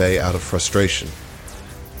seating bay out of frustration.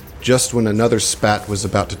 Just when another spat was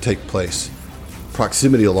about to take place,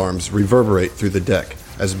 proximity alarms reverberate through the deck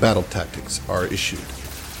as battle tactics are issued.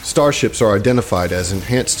 Starships are identified as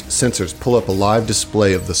enhanced sensors pull up a live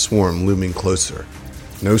display of the Swarm looming closer.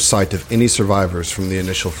 No sight of any survivors from the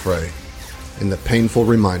initial fray, and the painful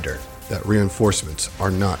reminder that reinforcements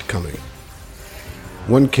are not coming.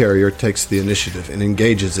 One carrier takes the initiative and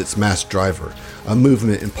engages its mass driver, a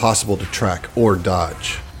movement impossible to track or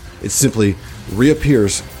dodge. It simply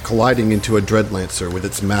reappears, colliding into a Dreadlancer with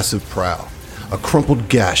its massive prow. A crumpled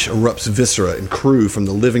gash erupts viscera and crew from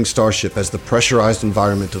the living starship as the pressurized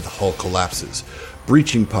environment of the hull collapses.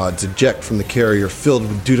 Breaching pods eject from the carrier filled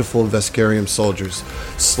with dutiful Veskarium soldiers,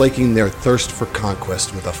 slaking their thirst for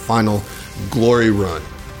conquest with a final glory run,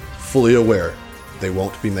 fully aware they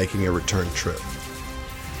won't be making a return trip.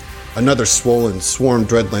 Another swollen Swarm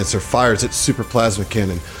Dreadlancer fires its super plasma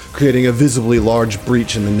cannon, creating a visibly large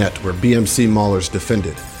breach in the net where BMC Maulers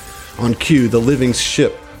defended. On cue, the living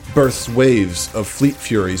ship bursts waves of Fleet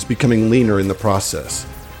Furies, becoming leaner in the process.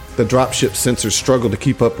 The dropship sensors struggle to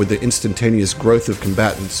keep up with the instantaneous growth of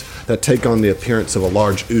combatants that take on the appearance of a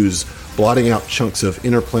large ooze, blotting out chunks of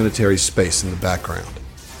interplanetary space in the background.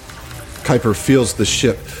 Kuiper feels the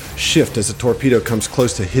ship shift as a torpedo comes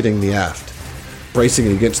close to hitting the aft. Bracing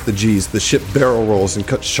against the G's, the ship barrel rolls and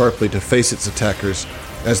cuts sharply to face its attackers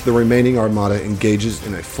as the remaining armada engages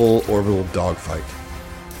in a full orbital dogfight.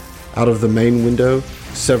 Out of the main window,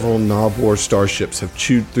 several Nabor starships have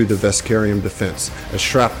chewed through the Veskarium defense as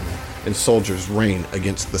shrapnel and soldiers rain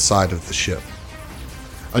against the side of the ship.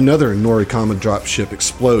 Another Norikama dropship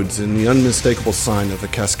explodes in the unmistakable sign of a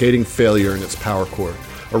cascading failure in its power core,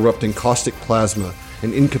 erupting caustic plasma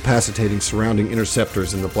and incapacitating surrounding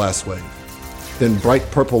interceptors in the blast wave. Then bright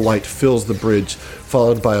purple light fills the bridge,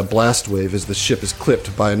 followed by a blast wave as the ship is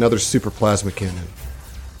clipped by another super plasma cannon.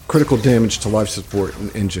 Critical damage to life support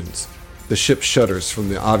and engines. The ship shudders from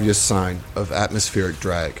the obvious sign of atmospheric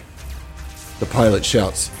drag. The pilot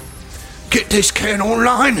shouts, "Get this can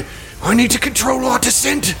online! I need to control our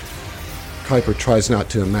descent!" Kuiper tries not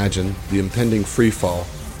to imagine the impending freefall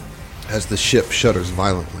as the ship shudders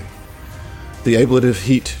violently. The ablative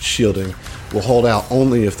heat shielding will hold out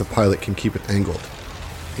only if the pilot can keep it angled.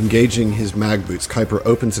 Engaging his mag boots, Kuiper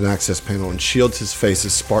opens an access panel and shields his face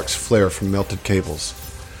as sparks flare from melted cables.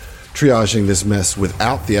 Triaging this mess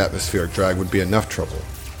without the atmospheric drag would be enough trouble.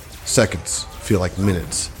 Seconds feel like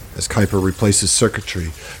minutes as Kuiper replaces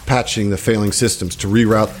circuitry, patching the failing systems to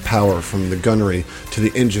reroute power from the gunnery to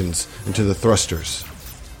the engines and to the thrusters.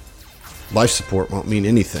 Life support won't mean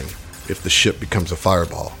anything if the ship becomes a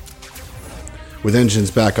fireball. With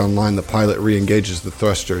engines back online, the pilot re-engages the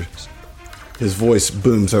thrusters. His voice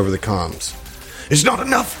booms over the comms. "It's not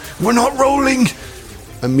enough! We're not rolling!"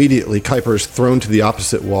 Immediately, Kuiper is thrown to the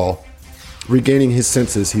opposite wall. Regaining his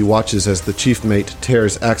senses, he watches as the chief mate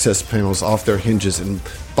tears access panels off their hinges and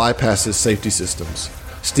bypasses safety systems.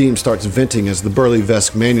 Steam starts venting as the burly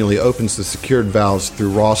Vesk manually opens the secured valves through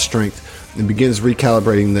raw strength and begins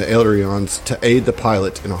recalibrating the ailerons to aid the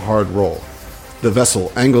pilot in a hard roll. The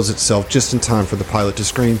vessel angles itself just in time for the pilot to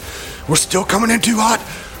scream, "We're still coming in too hot!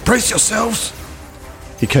 Brace yourselves!"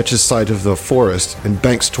 He catches sight of the forest and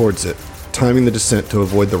banks towards it, timing the descent to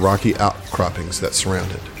avoid the rocky outcroppings that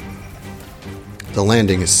surround it. The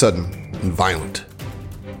landing is sudden and violent.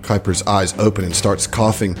 Kuiper's eyes open and starts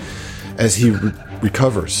coughing as he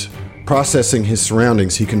recovers. Processing his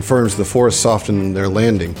surroundings, he confirms the forest softened their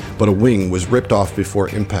landing, but a wing was ripped off before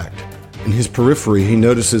impact. In his periphery, he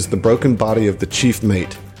notices the broken body of the chief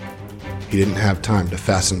mate. He didn't have time to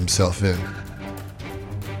fasten himself in.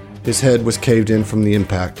 His head was caved in from the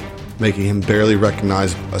impact, making him barely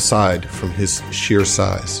recognize aside from his sheer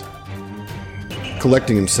size.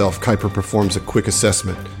 Collecting himself, Kuiper performs a quick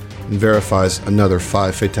assessment and verifies another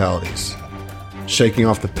 5 fatalities. Shaking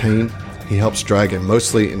off the pain, he helps drag a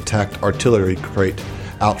mostly intact artillery crate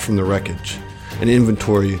out from the wreckage. An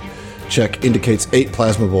inventory check indicates 8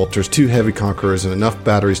 plasma bolters, 2 heavy conquerors, and enough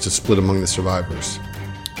batteries to split among the survivors.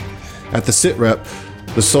 At the sitrep,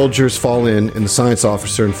 the soldiers fall in and the science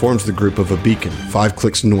officer informs the group of a beacon 5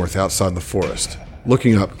 clicks north outside the forest.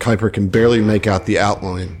 Looking up, Kuiper can barely make out the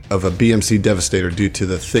outline of a BMC Devastator due to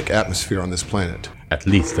the thick atmosphere on this planet. At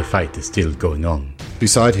least the fight is still going on.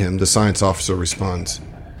 Beside him, the science officer responds,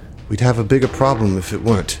 "We'd have a bigger problem if it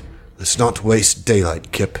weren't. Let's not waste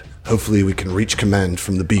daylight, Kip. Hopefully we can reach command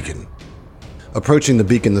from the beacon." Approaching the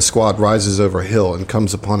beacon, the squad rises over a hill and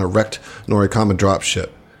comes upon a wrecked Norikama dropship.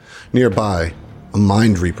 Nearby, a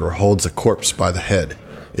Mind Reaper holds a corpse by the head.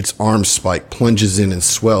 Its arm spike plunges in and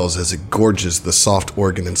swells as it gorges the soft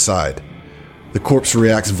organ inside. The corpse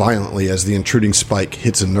reacts violently as the intruding spike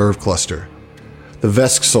hits a nerve cluster. The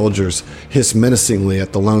Vesk soldiers hiss menacingly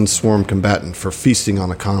at the lone swarm combatant for feasting on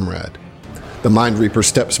a comrade. The Mind Reaper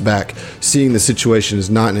steps back, seeing the situation is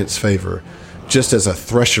not in its favor, just as a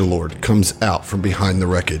Thresher Lord comes out from behind the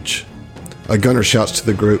wreckage. A gunner shouts to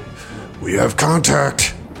the group, "We have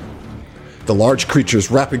contact!" The large creature's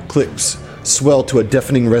rapid clicks swell to a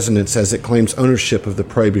deafening resonance as it claims ownership of the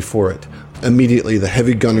prey before it. Immediately, the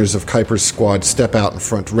heavy gunners of Kuiper's squad step out in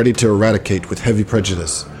front, ready to eradicate with heavy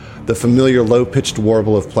prejudice. The familiar low-pitched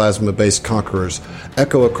warble of plasma-based conquerors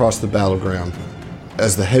echo across the battleground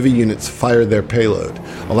as the heavy units fire their payload,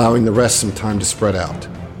 allowing the rest some time to spread out.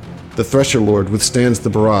 The Thresher Lord withstands the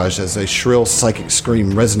barrage as a shrill psychic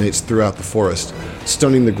scream resonates throughout the forest,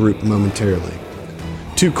 stunning the group momentarily.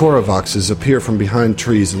 2 Korvoxes appear from behind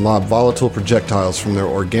trees and lob volatile projectiles from their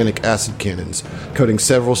organic acid cannons, coating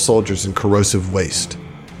several soldiers in corrosive waste.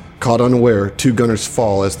 Caught unaware, 2 gunners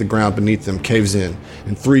fall as the ground beneath them caves in,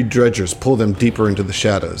 and 3 dredgers pull them deeper into the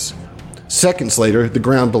shadows. Seconds later, the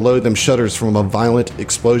ground below them shudders from a violent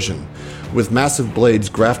explosion. With massive blades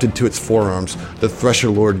grafted to its forearms, the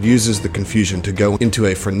Thresher Lord uses the confusion to go into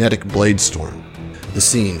a frenetic blade storm. The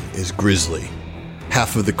scene is grisly.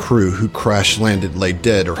 Half of the crew who crash-landed lay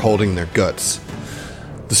dead or holding their guts.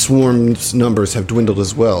 The swarm's numbers have dwindled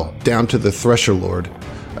as well, down to the Thresher Lord,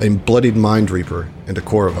 a bloodied Mind Reaper, and a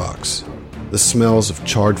Korvox. The smells of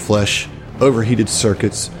charred flesh, overheated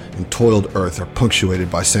circuits, and toiled earth are punctuated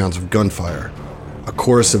by sounds of gunfire. A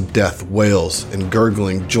chorus of death wails and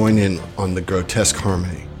gurgling join in on the grotesque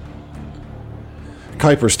harmony.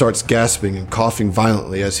 Kuiper starts gasping and coughing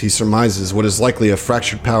violently as he surmises what is likely a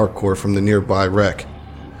fractured power core from the nearby wreck,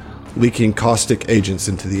 leaking caustic agents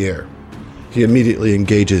into the air. He immediately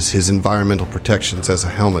engages his environmental protections as a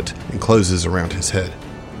helmet encloses around his head.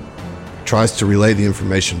 Tries to relay the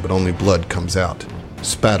information, but only blood comes out,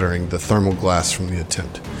 spattering the thermal glass from the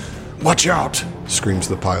attempt. "Watch out!" screams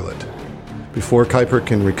the pilot. Before Kuiper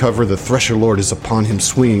can recover, the Thresher Lord is upon him,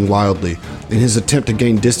 swinging wildly. In his attempt to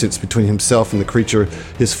gain distance between himself and the creature,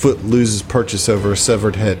 his foot loses purchase over a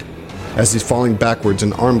severed head. As he's falling backwards,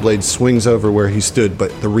 an arm blade swings over where he stood,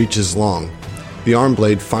 but the reach is long. The arm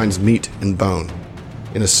blade finds meat and bone.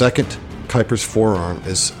 In a second, Kuiper's forearm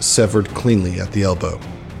is severed cleanly at the elbow,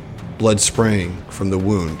 blood spraying from the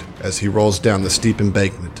wound as he rolls down the steep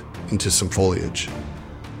embankment into some foliage.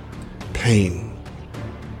 Pain.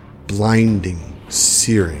 Blinding,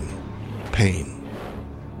 searing pain.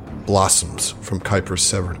 blossoms from Kuiper's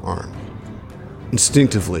severed arm.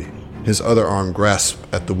 Instinctively, his other arm grasps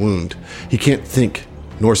at the wound. He can't think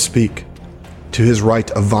nor speak. To his right,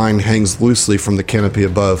 a vine hangs loosely from the canopy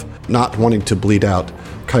above. Not wanting to bleed out,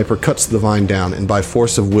 Kuiper cuts the vine down and by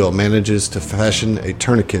force of will manages to fashion a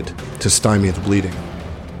tourniquet to stymie the bleeding.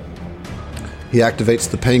 He activates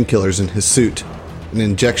the painkillers in his suit, an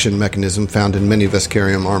injection mechanism found in many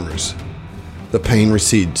Veskarium armors. The pain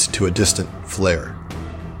recedes to a distant flare.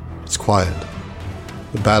 It's quiet.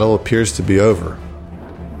 The battle appears to be over.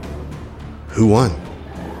 Who won?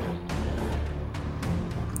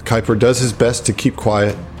 Kuiper does his best to keep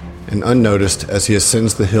quiet and unnoticed as he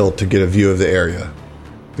ascends the hill to get a view of the area.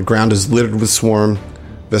 The ground is littered with swarm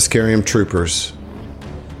Veskarium troopers.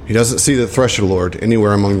 He doesn't see the Thresher Lord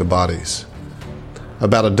anywhere among the bodies.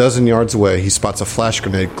 About a dozen yards away, he spots a flash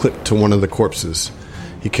grenade clipped to one of the corpses.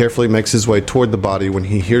 He carefully makes his way toward the body when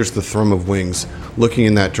he hears the thrum of wings. Looking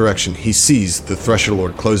in that direction, he sees the Thresher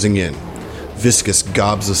Lord closing in. Viscous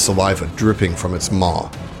gobs of saliva dripping from its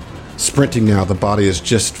maw. Sprinting now, the body is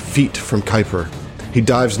just feet from Kuiper. He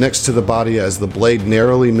dives next to the body as the blade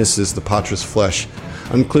narrowly misses the Patra's flesh.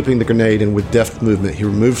 Unclipping the grenade and with deft movement, he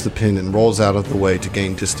removes the pin and rolls out of the way to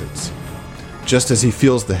gain distance. Just as he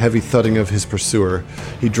feels the heavy thudding of his pursuer,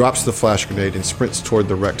 he drops the flash grenade and sprints toward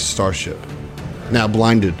the wrecked starship. Now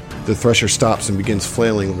blinded, the Thresher stops and begins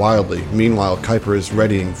flailing wildly. Meanwhile, Kuiper is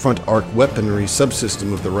readying front arc weaponry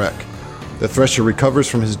subsystem of the wreck. The Thresher recovers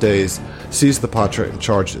from his daze, sees the Patra, and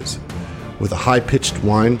charges. With a high-pitched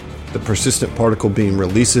whine, the persistent particle beam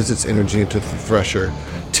releases its energy into the Thresher,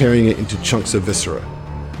 tearing it into chunks of viscera.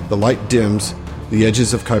 The light dims, the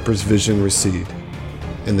edges of Kuiper's vision recede,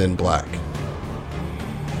 and then black.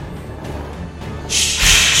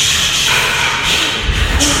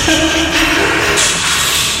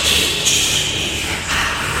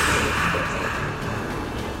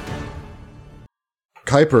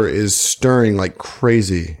 Kuiper is stirring like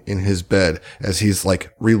crazy in his bed as he's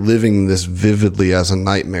like reliving this vividly as a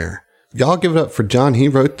nightmare. Y'all give it up for John. He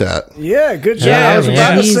wrote that. Yeah, good job. I was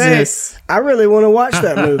about to say, I really want to watch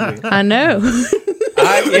that movie. I know.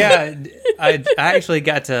 I actually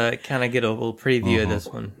got to kind of get a little preview of this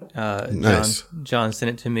one. Nice. John sent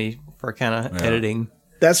it to me for kind of editing.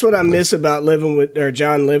 That's what I miss about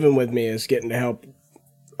John living with me, is getting to help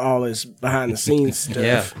all his behind the scenes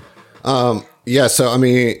stuff. Yeah, so I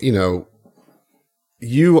mean, you know,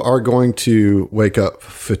 you are going to wake up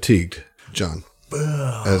fatigued, John,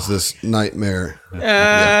 as this nightmare.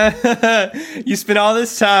 You spent all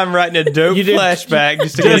this time writing a dope flashback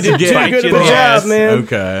just to get too good of a job, man.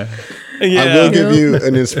 Okay. Yeah. I will give you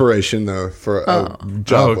an inspiration, though, for a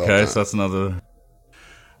job. Okay, so that's another.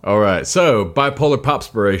 All right, so bipolar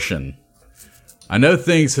popspiration. I know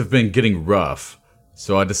things have been getting rough,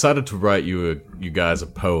 so I decided to write you guys a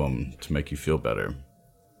poem to make you feel better.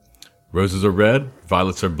 Roses are red,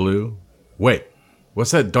 violets are blue. Wait, what's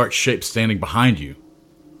that dark shape standing behind you?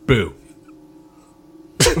 Boo.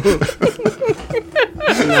 I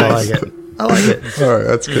like it. I like it. All right,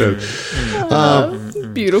 that's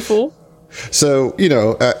good. Beautiful. So, you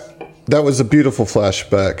know, that was a beautiful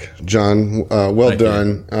flashback, John. Well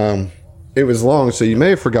done. It was long, so you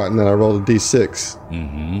may have forgotten that I rolled a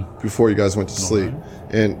d6 before you guys went to sleep,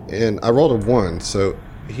 and I rolled a 1. So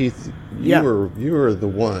Heath, you were the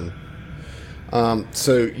 1.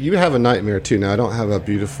 So you have a nightmare too. Now I don't have a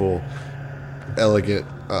beautiful, elegant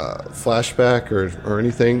flashback or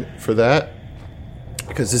anything for that,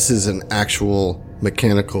 because this is an actual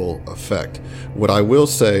mechanical effect. What I will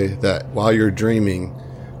say that while you're dreaming,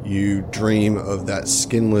 you dream of that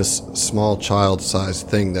skinless, small child-sized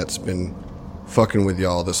thing that's been fucking with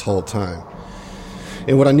y'all this whole time.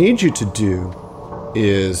 And what I need you to do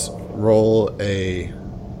is roll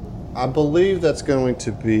I believe that's going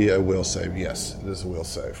to be a will save. Yes, it is a will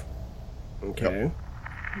save. Okay.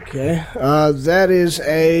 Yep. Okay. That is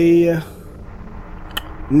a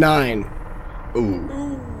 9.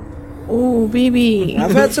 Oh, baby.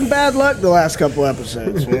 I've had some bad luck the last couple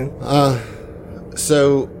episodes, man.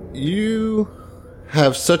 So you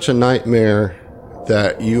have such a nightmare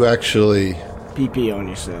that you actually PP on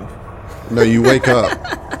yourself. No, you wake up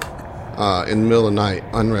in the middle of the night,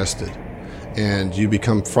 unrested, and you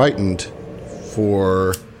become frightened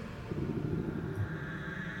for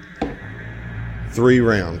 3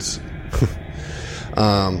 rounds.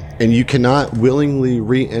 And you cannot willingly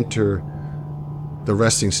re-enter the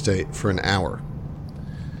resting state for an hour.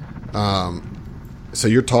 So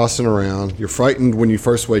you're tossing around. You're frightened when you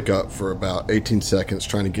first wake up for about 18 seconds,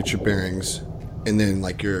 trying to get your bearings, and then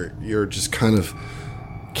like you're just kind of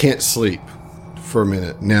can't sleep for a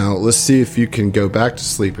minute. Now, let's see if you can go back to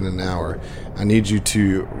sleep in an hour. I need you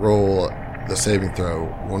to roll the saving throw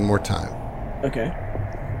one more time. Okay.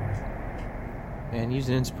 And use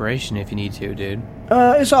an inspiration if you need to, dude.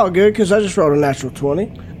 It's all good because I just rolled a natural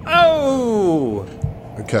 20. Oh!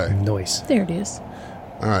 Okay. Noise. There it is.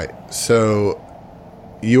 All right. So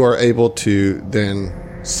you are able to then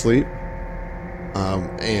sleep,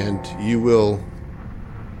 and you will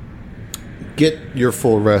get your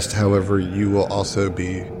full rest. However, you will also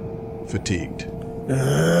be fatigued.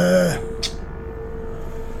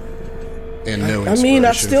 And no I mean, I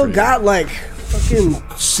inspiration still for you. got like fucking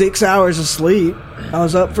 6 hours of sleep. I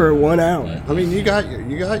was up for 1 hour. I mean, you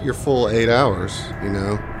got your full 8 hours. You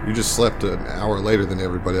know, you just slept an hour later than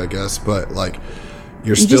everybody, I guess. But like,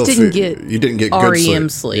 You just didn't get you didn't get good REM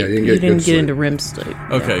sleep. Yeah, you didn't get into REM sleep.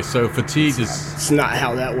 Okay, so fatigue is It's not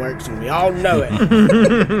how that works, and we all know it.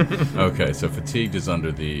 okay. So fatigued is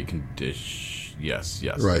under the condition. Yes.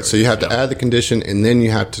 Right. So you have to add the condition, and then you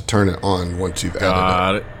have to turn it on once you've added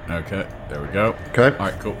Got it. Okay, there we go. Okay. All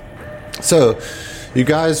right, cool. it. So you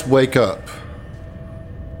guys wake up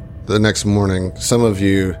the next morning. Some of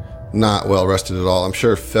you not well rested at all. I'm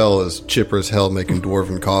sure Fel is chipper as hell making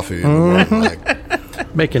dwarven coffee in the morning.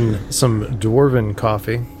 Like, Making some dwarven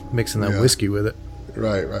coffee, mixing that whiskey with it.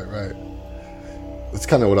 right. That's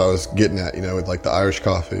kind of what I was getting at, you know, with like the Irish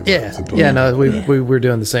coffee. but it's a dwarven. Yeah, no, we were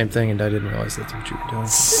doing the same thing, and I didn't realize that's what you were doing.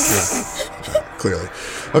 Clearly.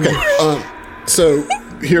 Okay, so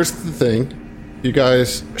here's the thing. You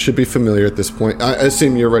guys should be familiar at this point. I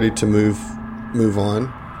assume you're ready to move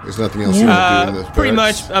on. There's nothing else you want to do in this Pretty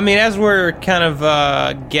barracks? much. I mean, as we're kind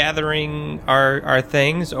of gathering our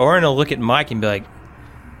things, Orin will look at Mike and be like,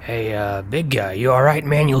 "Hey, big guy, you all right,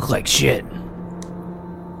 man? You look like shit."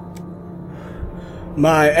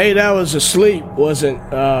 My 8 hours of sleep wasn't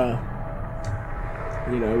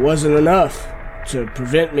enough to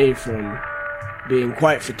prevent me from being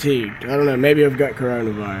quite fatigued. I don't know, maybe I've got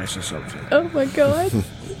coronavirus or something. Oh my god.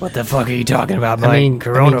 What the fuck are you talking about, Mike? I mean,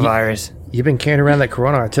 Coronavirus. You've been carrying around that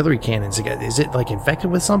Corona artillery cannons. Is it like infected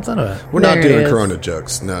with something? Or? We're not There it doing is. Corona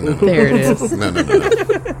jokes. No. There it is. No.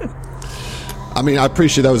 I mean, I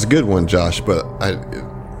appreciate that was a good one, Josh, but I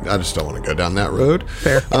just don't want to go down that road.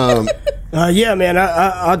 Fair. Yeah, man,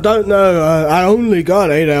 I don't know. I only got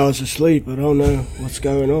 8 hours of sleep. I don't know what's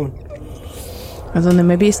going on. I don't know,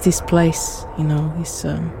 maybe it's this place, you know, it's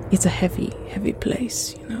a heavy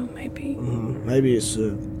place, you know, maybe. Maybe it's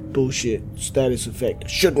a bullshit status effect.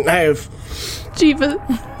 Shouldn't have. Jiva.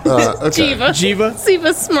 Okay. Jiva?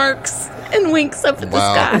 Siva smirks and winks up at the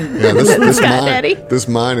Wow. sky. Yeah, this Sky mine, Daddy. this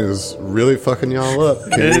mine is really fucking y'all up.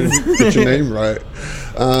 Can't even get your name right.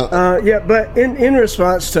 Yeah, but in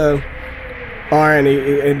response to Aaron,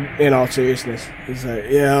 in all seriousness, he's like,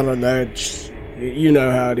 yeah, I don't know. You know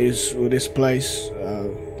how it is with this place.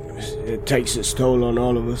 It takes its toll on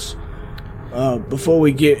all of us. Before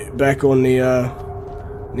we get back on the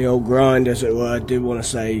old grind, as it were, I did want to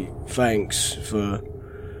say thanks for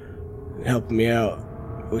helping me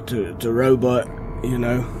out with the robot. You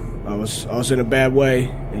know, I was in a bad way,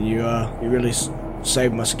 and you really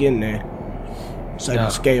saved my skin there, saved my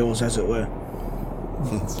scales, as it were.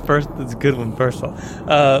 That's a good one, first of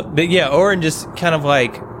all. But yeah, Orin just kind of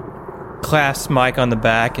like clasps Mike on the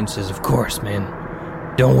back and says, "Of course, man.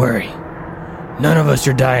 Don't worry. None of us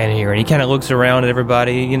are dying here." And he kind of looks around at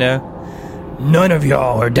everybody, you know. "None of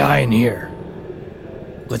y'all are dying here.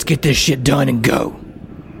 Let's get this shit done and go."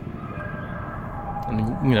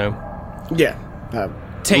 And, you know, Yeah,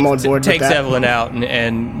 I'm on board with takes that. Evelyn out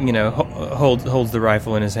and you know, holds the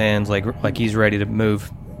rifle in his hands like he's ready to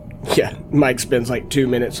move. Yeah, Mike spends like 2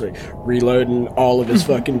 minutes like reloading all of his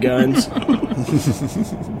fucking guns.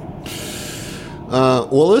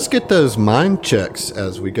 Well, let's get those mind checks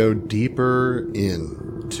as we go deeper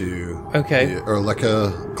into Okay. the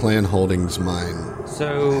Erleka Clan Holdings mine has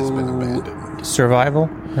been So abandoned. survival,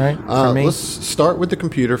 right? For me. Let's start with the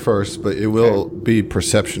computer first, but it will be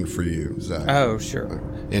perception for you, Zach. Oh, sure.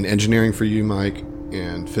 And engineering for you, Mike,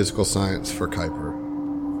 and physical science for Kuiper.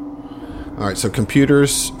 All right, so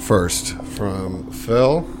computers first from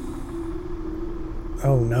Phil.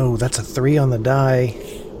 Oh no, that's a 3 on the die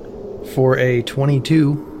for a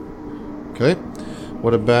 22. Okay.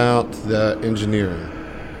 What about that engineering?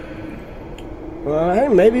 Well, hey,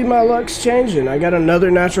 maybe my luck's changing. I got another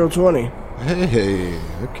natural 20. Hey,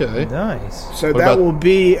 okay. Nice. So What that about- will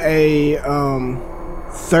be a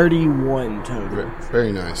 31 total.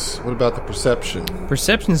 Very nice. What about the perception?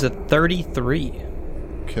 Perception's a 33.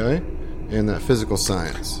 Okay. And that physical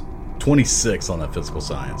science. 26 on that physical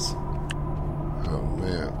science. Oh,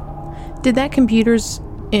 man. Did that computers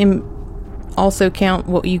also count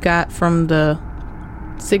what you got from the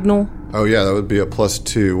signal? Oh yeah, that would be a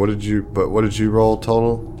 +2. What did you roll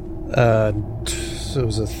total? So it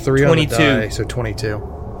was a 3 on the 22. die, so 22.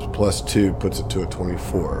 +2 puts it to a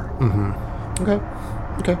 24. Okay.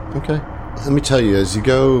 Let me tell you, as you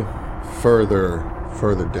go further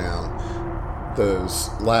down, those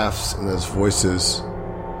laughs and those voices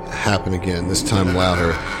happen again, this time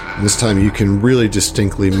louder. And this time you can really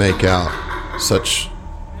distinctly make out such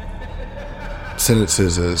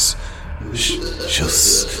sentences as, she'll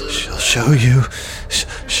show you,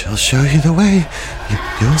 she'll show you the way,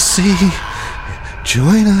 you'll see,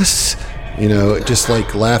 join us. You know, just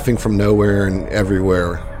like laughing from nowhere and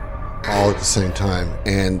everywhere all at the same time.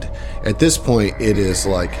 And at this point, it is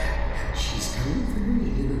like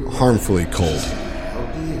harmfully cold,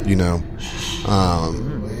 you know.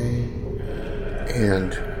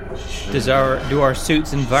 And do our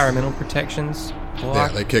suits environmental protections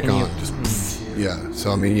block? yeah, they kick Can you- on. Just yeah.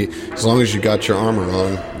 So I mean, as long as you got your armor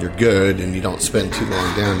on, you're good, and you don't spend too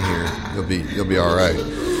long down here, you'll be all right.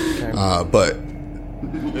 But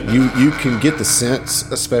you can get the sense,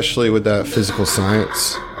 especially with that physical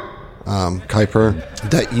science, Kuiper,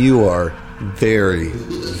 that you are very,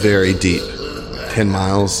 very deep, 10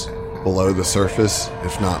 miles below the surface,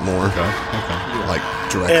 if not more. Okay. Like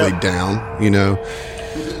directly down, you know.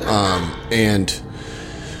 And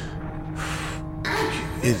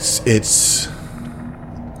it's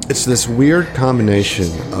this weird combination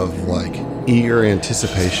of like eager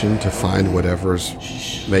anticipation to find whatever's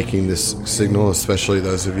making this signal, especially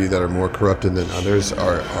those of you that are more corrupted than others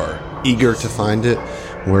are eager to find it,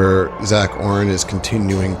 where Zach Oren is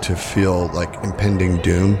continuing to feel like impending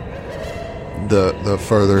doom the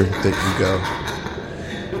further that you go.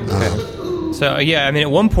 So yeah, I mean,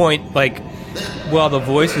 at one point, like, while the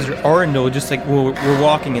voices are Arundel, just like we're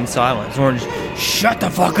walking in silence. Orange, shut the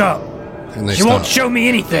fuck up. And they She stop. won't show me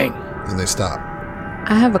anything. And they stop.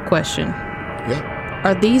 I have a question. Yeah.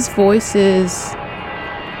 Are these voices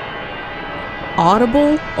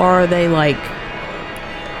audible, or are they like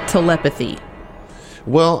telepathy?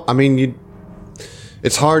 Well, I mean,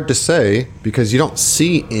 it's hard to say because you don't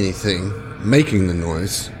see anything making the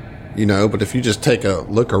noise, you know, but if you just take a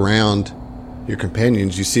look around your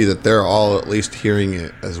companions, you see that they're all at least hearing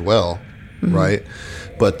it as well, right?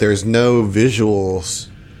 But there's no visuals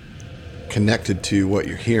connected to what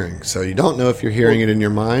you're hearing. So you don't know if you're hearing it in your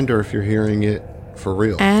mind or if you're hearing it for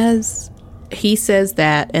real. As he says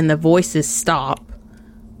that and the voices stop,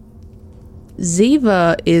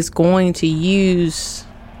 Ziva is going to use,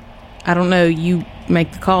 I don't know, you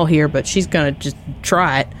make the call here, but she's going to just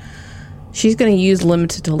try it. She's going to use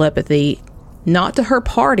limited telepathy, not to her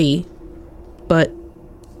party, but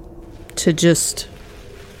to just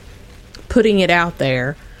putting it out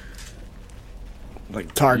there.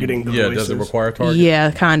 Like targeting the Yeah, voices. does it require target?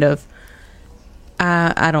 Yeah, kind of.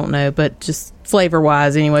 I don't know, but just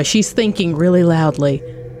flavor-wise anyway. She's thinking really loudly.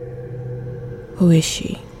 Who is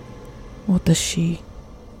she? What does she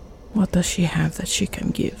have that she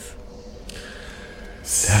can give?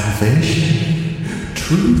 Salvation,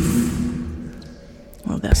 truth,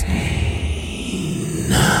 Well, that's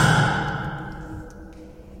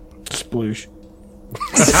Sploosh.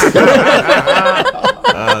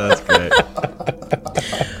 That's great.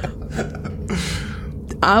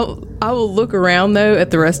 I will look around though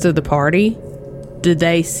at the rest of the party. Did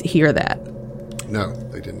they hear that? No,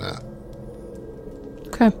 they did not.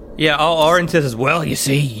 Okay. Yeah, Orin says as well. You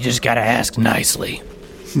see, you just gotta ask nicely.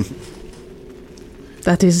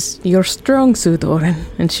 That is your strong suit, Oren.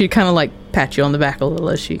 And she kind of like pat you on the back a little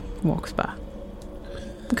as she walks by.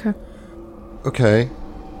 Okay. Okay.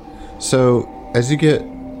 So, as you get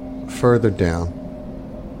further down,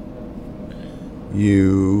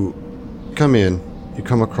 you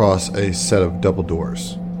come across a set of double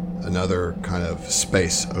doors. Another kind of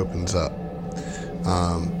space opens up.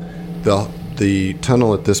 The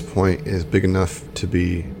tunnel at this point is big enough to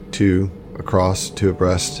be two abreast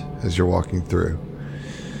as you're walking through.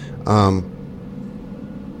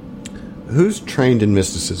 Who's trained in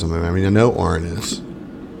mysticism? I mean, I know Orin is.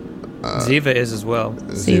 Ziva is as well.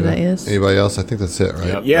 Ziva is. Anybody else? I think that's it, right?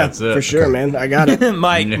 Yep. Yeah, That's it. for sure, Okay. man. I got it.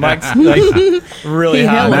 Mike's like really He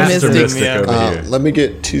high. hella Master mystic. Mystic Yeah. over here. Let me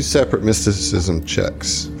get 2 separate mysticism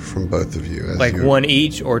checks from both of you. As Like you- one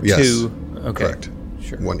each or Yes. two? Okay. Correct.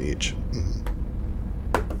 Sure. One each.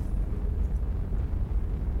 Mhm.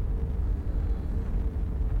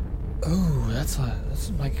 Ooh, that's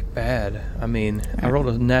like bad. I mean, I rolled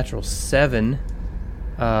a natural 7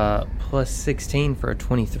 plus 16 for a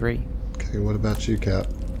 23. Okay, what about you, Cap?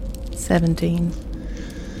 17.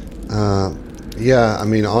 Yeah, I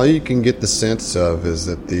mean, all you can get the sense of is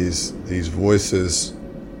that these voices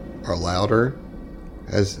are louder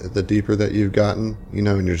as the deeper that you've gotten,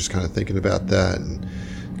 and you're just kind of thinking about that and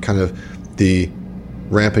kind of the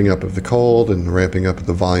ramping up of the cold and the ramping up of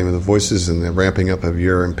the volume of the voices and the ramping up of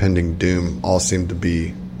your impending doom all seem to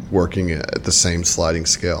be working at the same sliding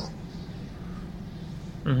scale.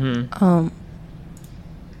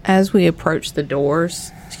 As we approach the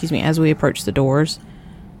doors,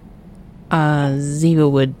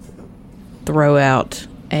 Ziva would throw out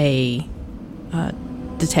a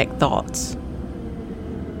detect thoughts.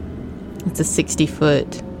 It's a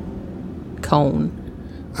 60-foot cone.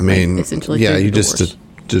 I mean, essentially yeah, through you the just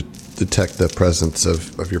detect the presence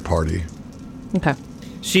of your party. Okay.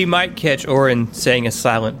 She might catch Orin saying a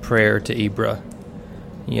silent prayer to Ibra,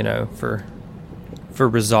 for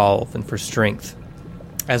resolve and for strength,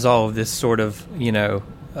 as all of this sort of,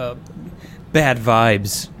 bad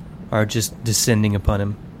vibes are just descending upon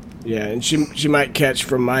him. Yeah, and she might catch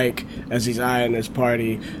from Mike as he's eyeing his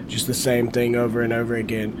party just the same thing over and over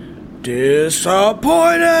again.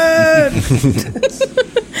 Disappointed!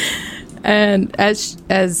 And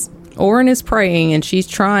as Orin is praying and she's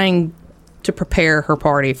trying to prepare her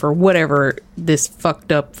party for whatever this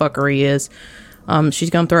fucked up fuckery is, she's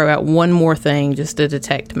going to throw out one more thing just to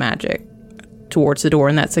detect magic towards the door,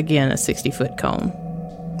 and that's again a 60-foot cone.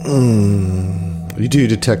 You do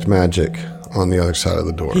detect magic on the other side of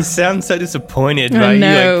the door. He sounds so disappointed by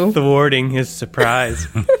you thwarting his surprise.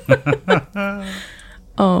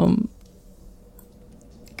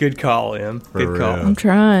 Good call, Em. Good call. I'm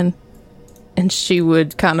trying. And she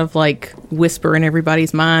would kind of whisper in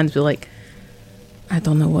everybody's minds, be like, I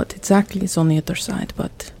don't know what exactly is on the other side,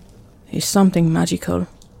 but it's something magical.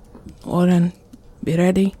 Oren, be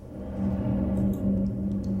ready.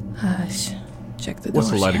 Check the doors. What's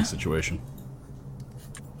the lighting yeah? situation?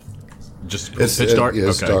 Just It's- pitch dark? yeah,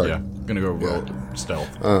 it's okay, dark. yeah. Gonna go roll stealth.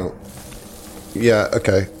 Yeah,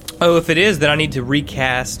 okay. Oh, if it is, then I need to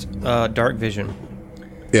recast Dark Vision.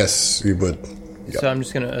 Yes, you would. Yep. So I'm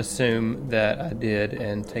just going to assume that I did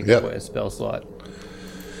and take Yep. away a spell slot.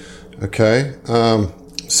 Okay.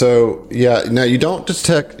 So, yeah, now you don't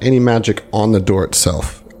detect any magic on the door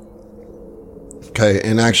itself. Okay,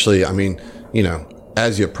 and actually, I mean,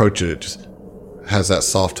 as you approach it, it just has that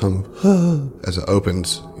soft hum as it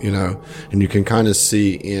opens, and you can kind of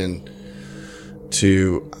see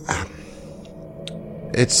into,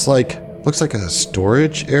 it's looks like a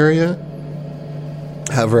storage area.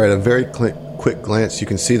 However, at a very quick glance, you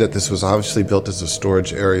can see that this was obviously built as a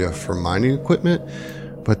storage area for mining equipment,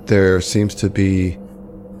 but there seems to be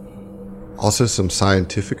also some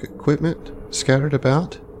scientific equipment scattered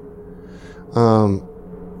about.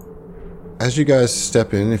 As you guys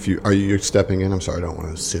step in, are you stepping in? I'm sorry, I don't want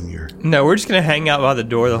to assume you're. No, we're just going to hang out by the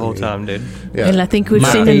door the whole time, dude. Yeah. Well, I think we've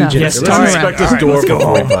seen enough. agent. Let's Turn inspect around. this door for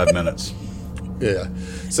 45 minutes. Yeah.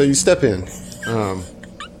 So you step in,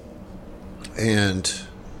 and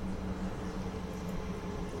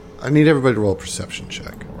I need everybody to roll a perception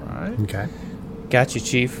check. Right. Okay. Got you,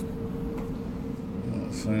 Chief.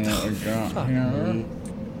 Let's see what we got here.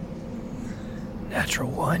 Natural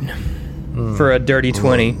 1. For a dirty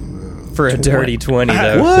 20. For a dirty 20,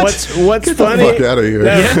 though. What's funny? Fuck out of here.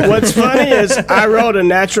 What's funny is I rolled a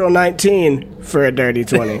natural 19 for a dirty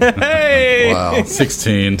 20. Hey! Wow.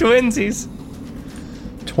 16. Twinsies.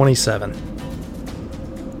 27.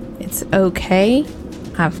 It's okay.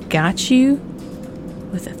 I've got you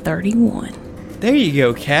with a 31. There you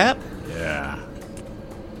go, Cap. Yeah.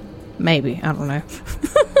 Maybe. I don't know.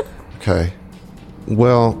 Okay.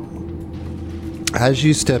 Well, as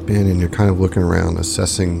you step in and you're kind of looking around,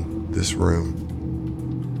 assessing this room,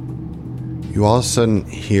 you all of a sudden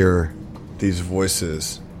hear these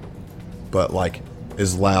voices, but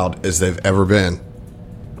as loud as they've ever been.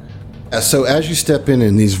 So as you step in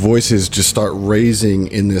and these voices just start raising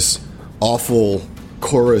in this awful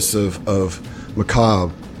chorus of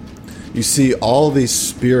macabre, you see all these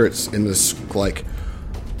spirits in this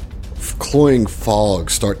cloying fog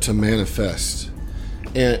start to manifest.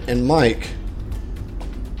 And Mike,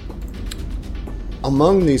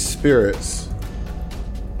 among these spirits,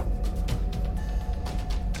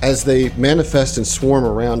 as they manifest and swarm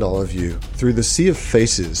around all of you, through the sea of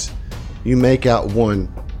faces, you make out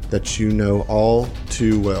one that you know all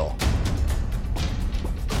too well.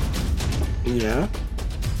 Yeah.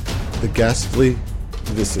 The ghastly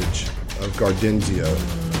visage of Gardenzio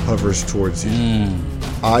hovers towards you,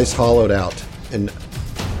 eyes hollowed out, and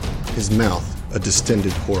his mouth a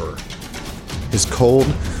distended horror. His cold,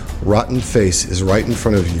 rotten face is right in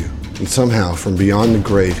front of you, and somehow, from beyond the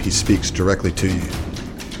grave, he speaks directly to you.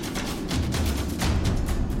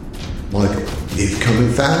 Michael, you've come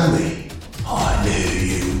and found me. I knew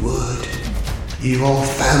you would. You are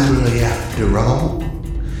family after all.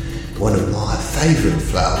 One of my favourite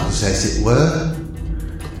flowers, as it were.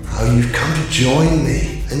 Oh, you've come to join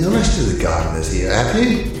me and the rest of the gardeners here, have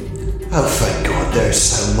you? Oh, thank God, there's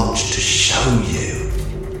so much to show you.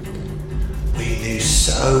 We knew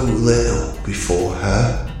so little before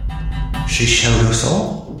her. She showed us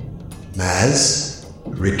all. Maz,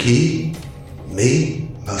 Ricky, me,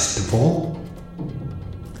 most of all.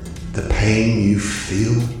 The pain you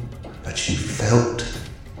feel, that you felt,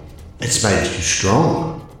 it's made you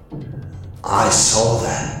strong. I saw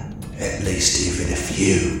that, at least even if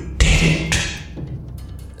you didn't.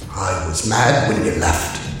 I was mad when you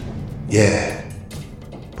left. Yeah,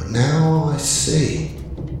 but now I see.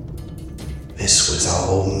 This was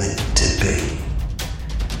all meant to be.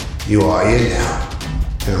 You are here now,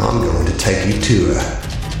 and I'm going to take you to her.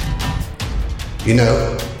 You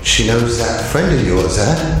know, she knows that friend of yours,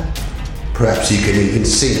 huh? Perhaps you can even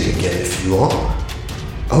see him again if you want.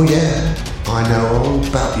 Oh yeah, I know all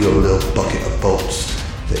about your little bucket of bolts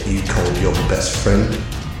that you called your best friend.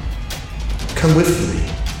 Come with me.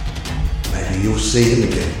 Maybe you'll see him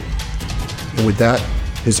again. And with that,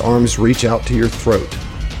 his arms reach out to your throat,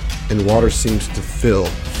 and water seems to fill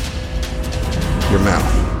your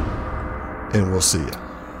mouth. And we'll see you.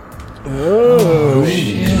 Oh,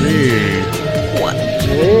 shit. What?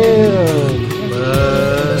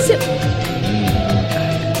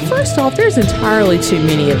 First off, there's entirely too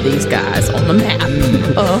many of these guys on the map.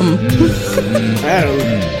 Adam,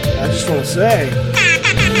 I just want to say.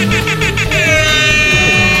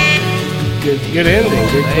 Good ending.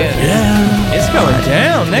 Good Yeah. It's going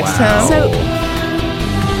down next time. So,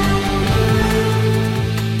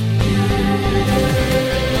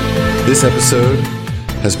 This episode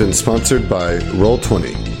has been sponsored by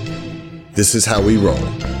Roll20. This is how we roll.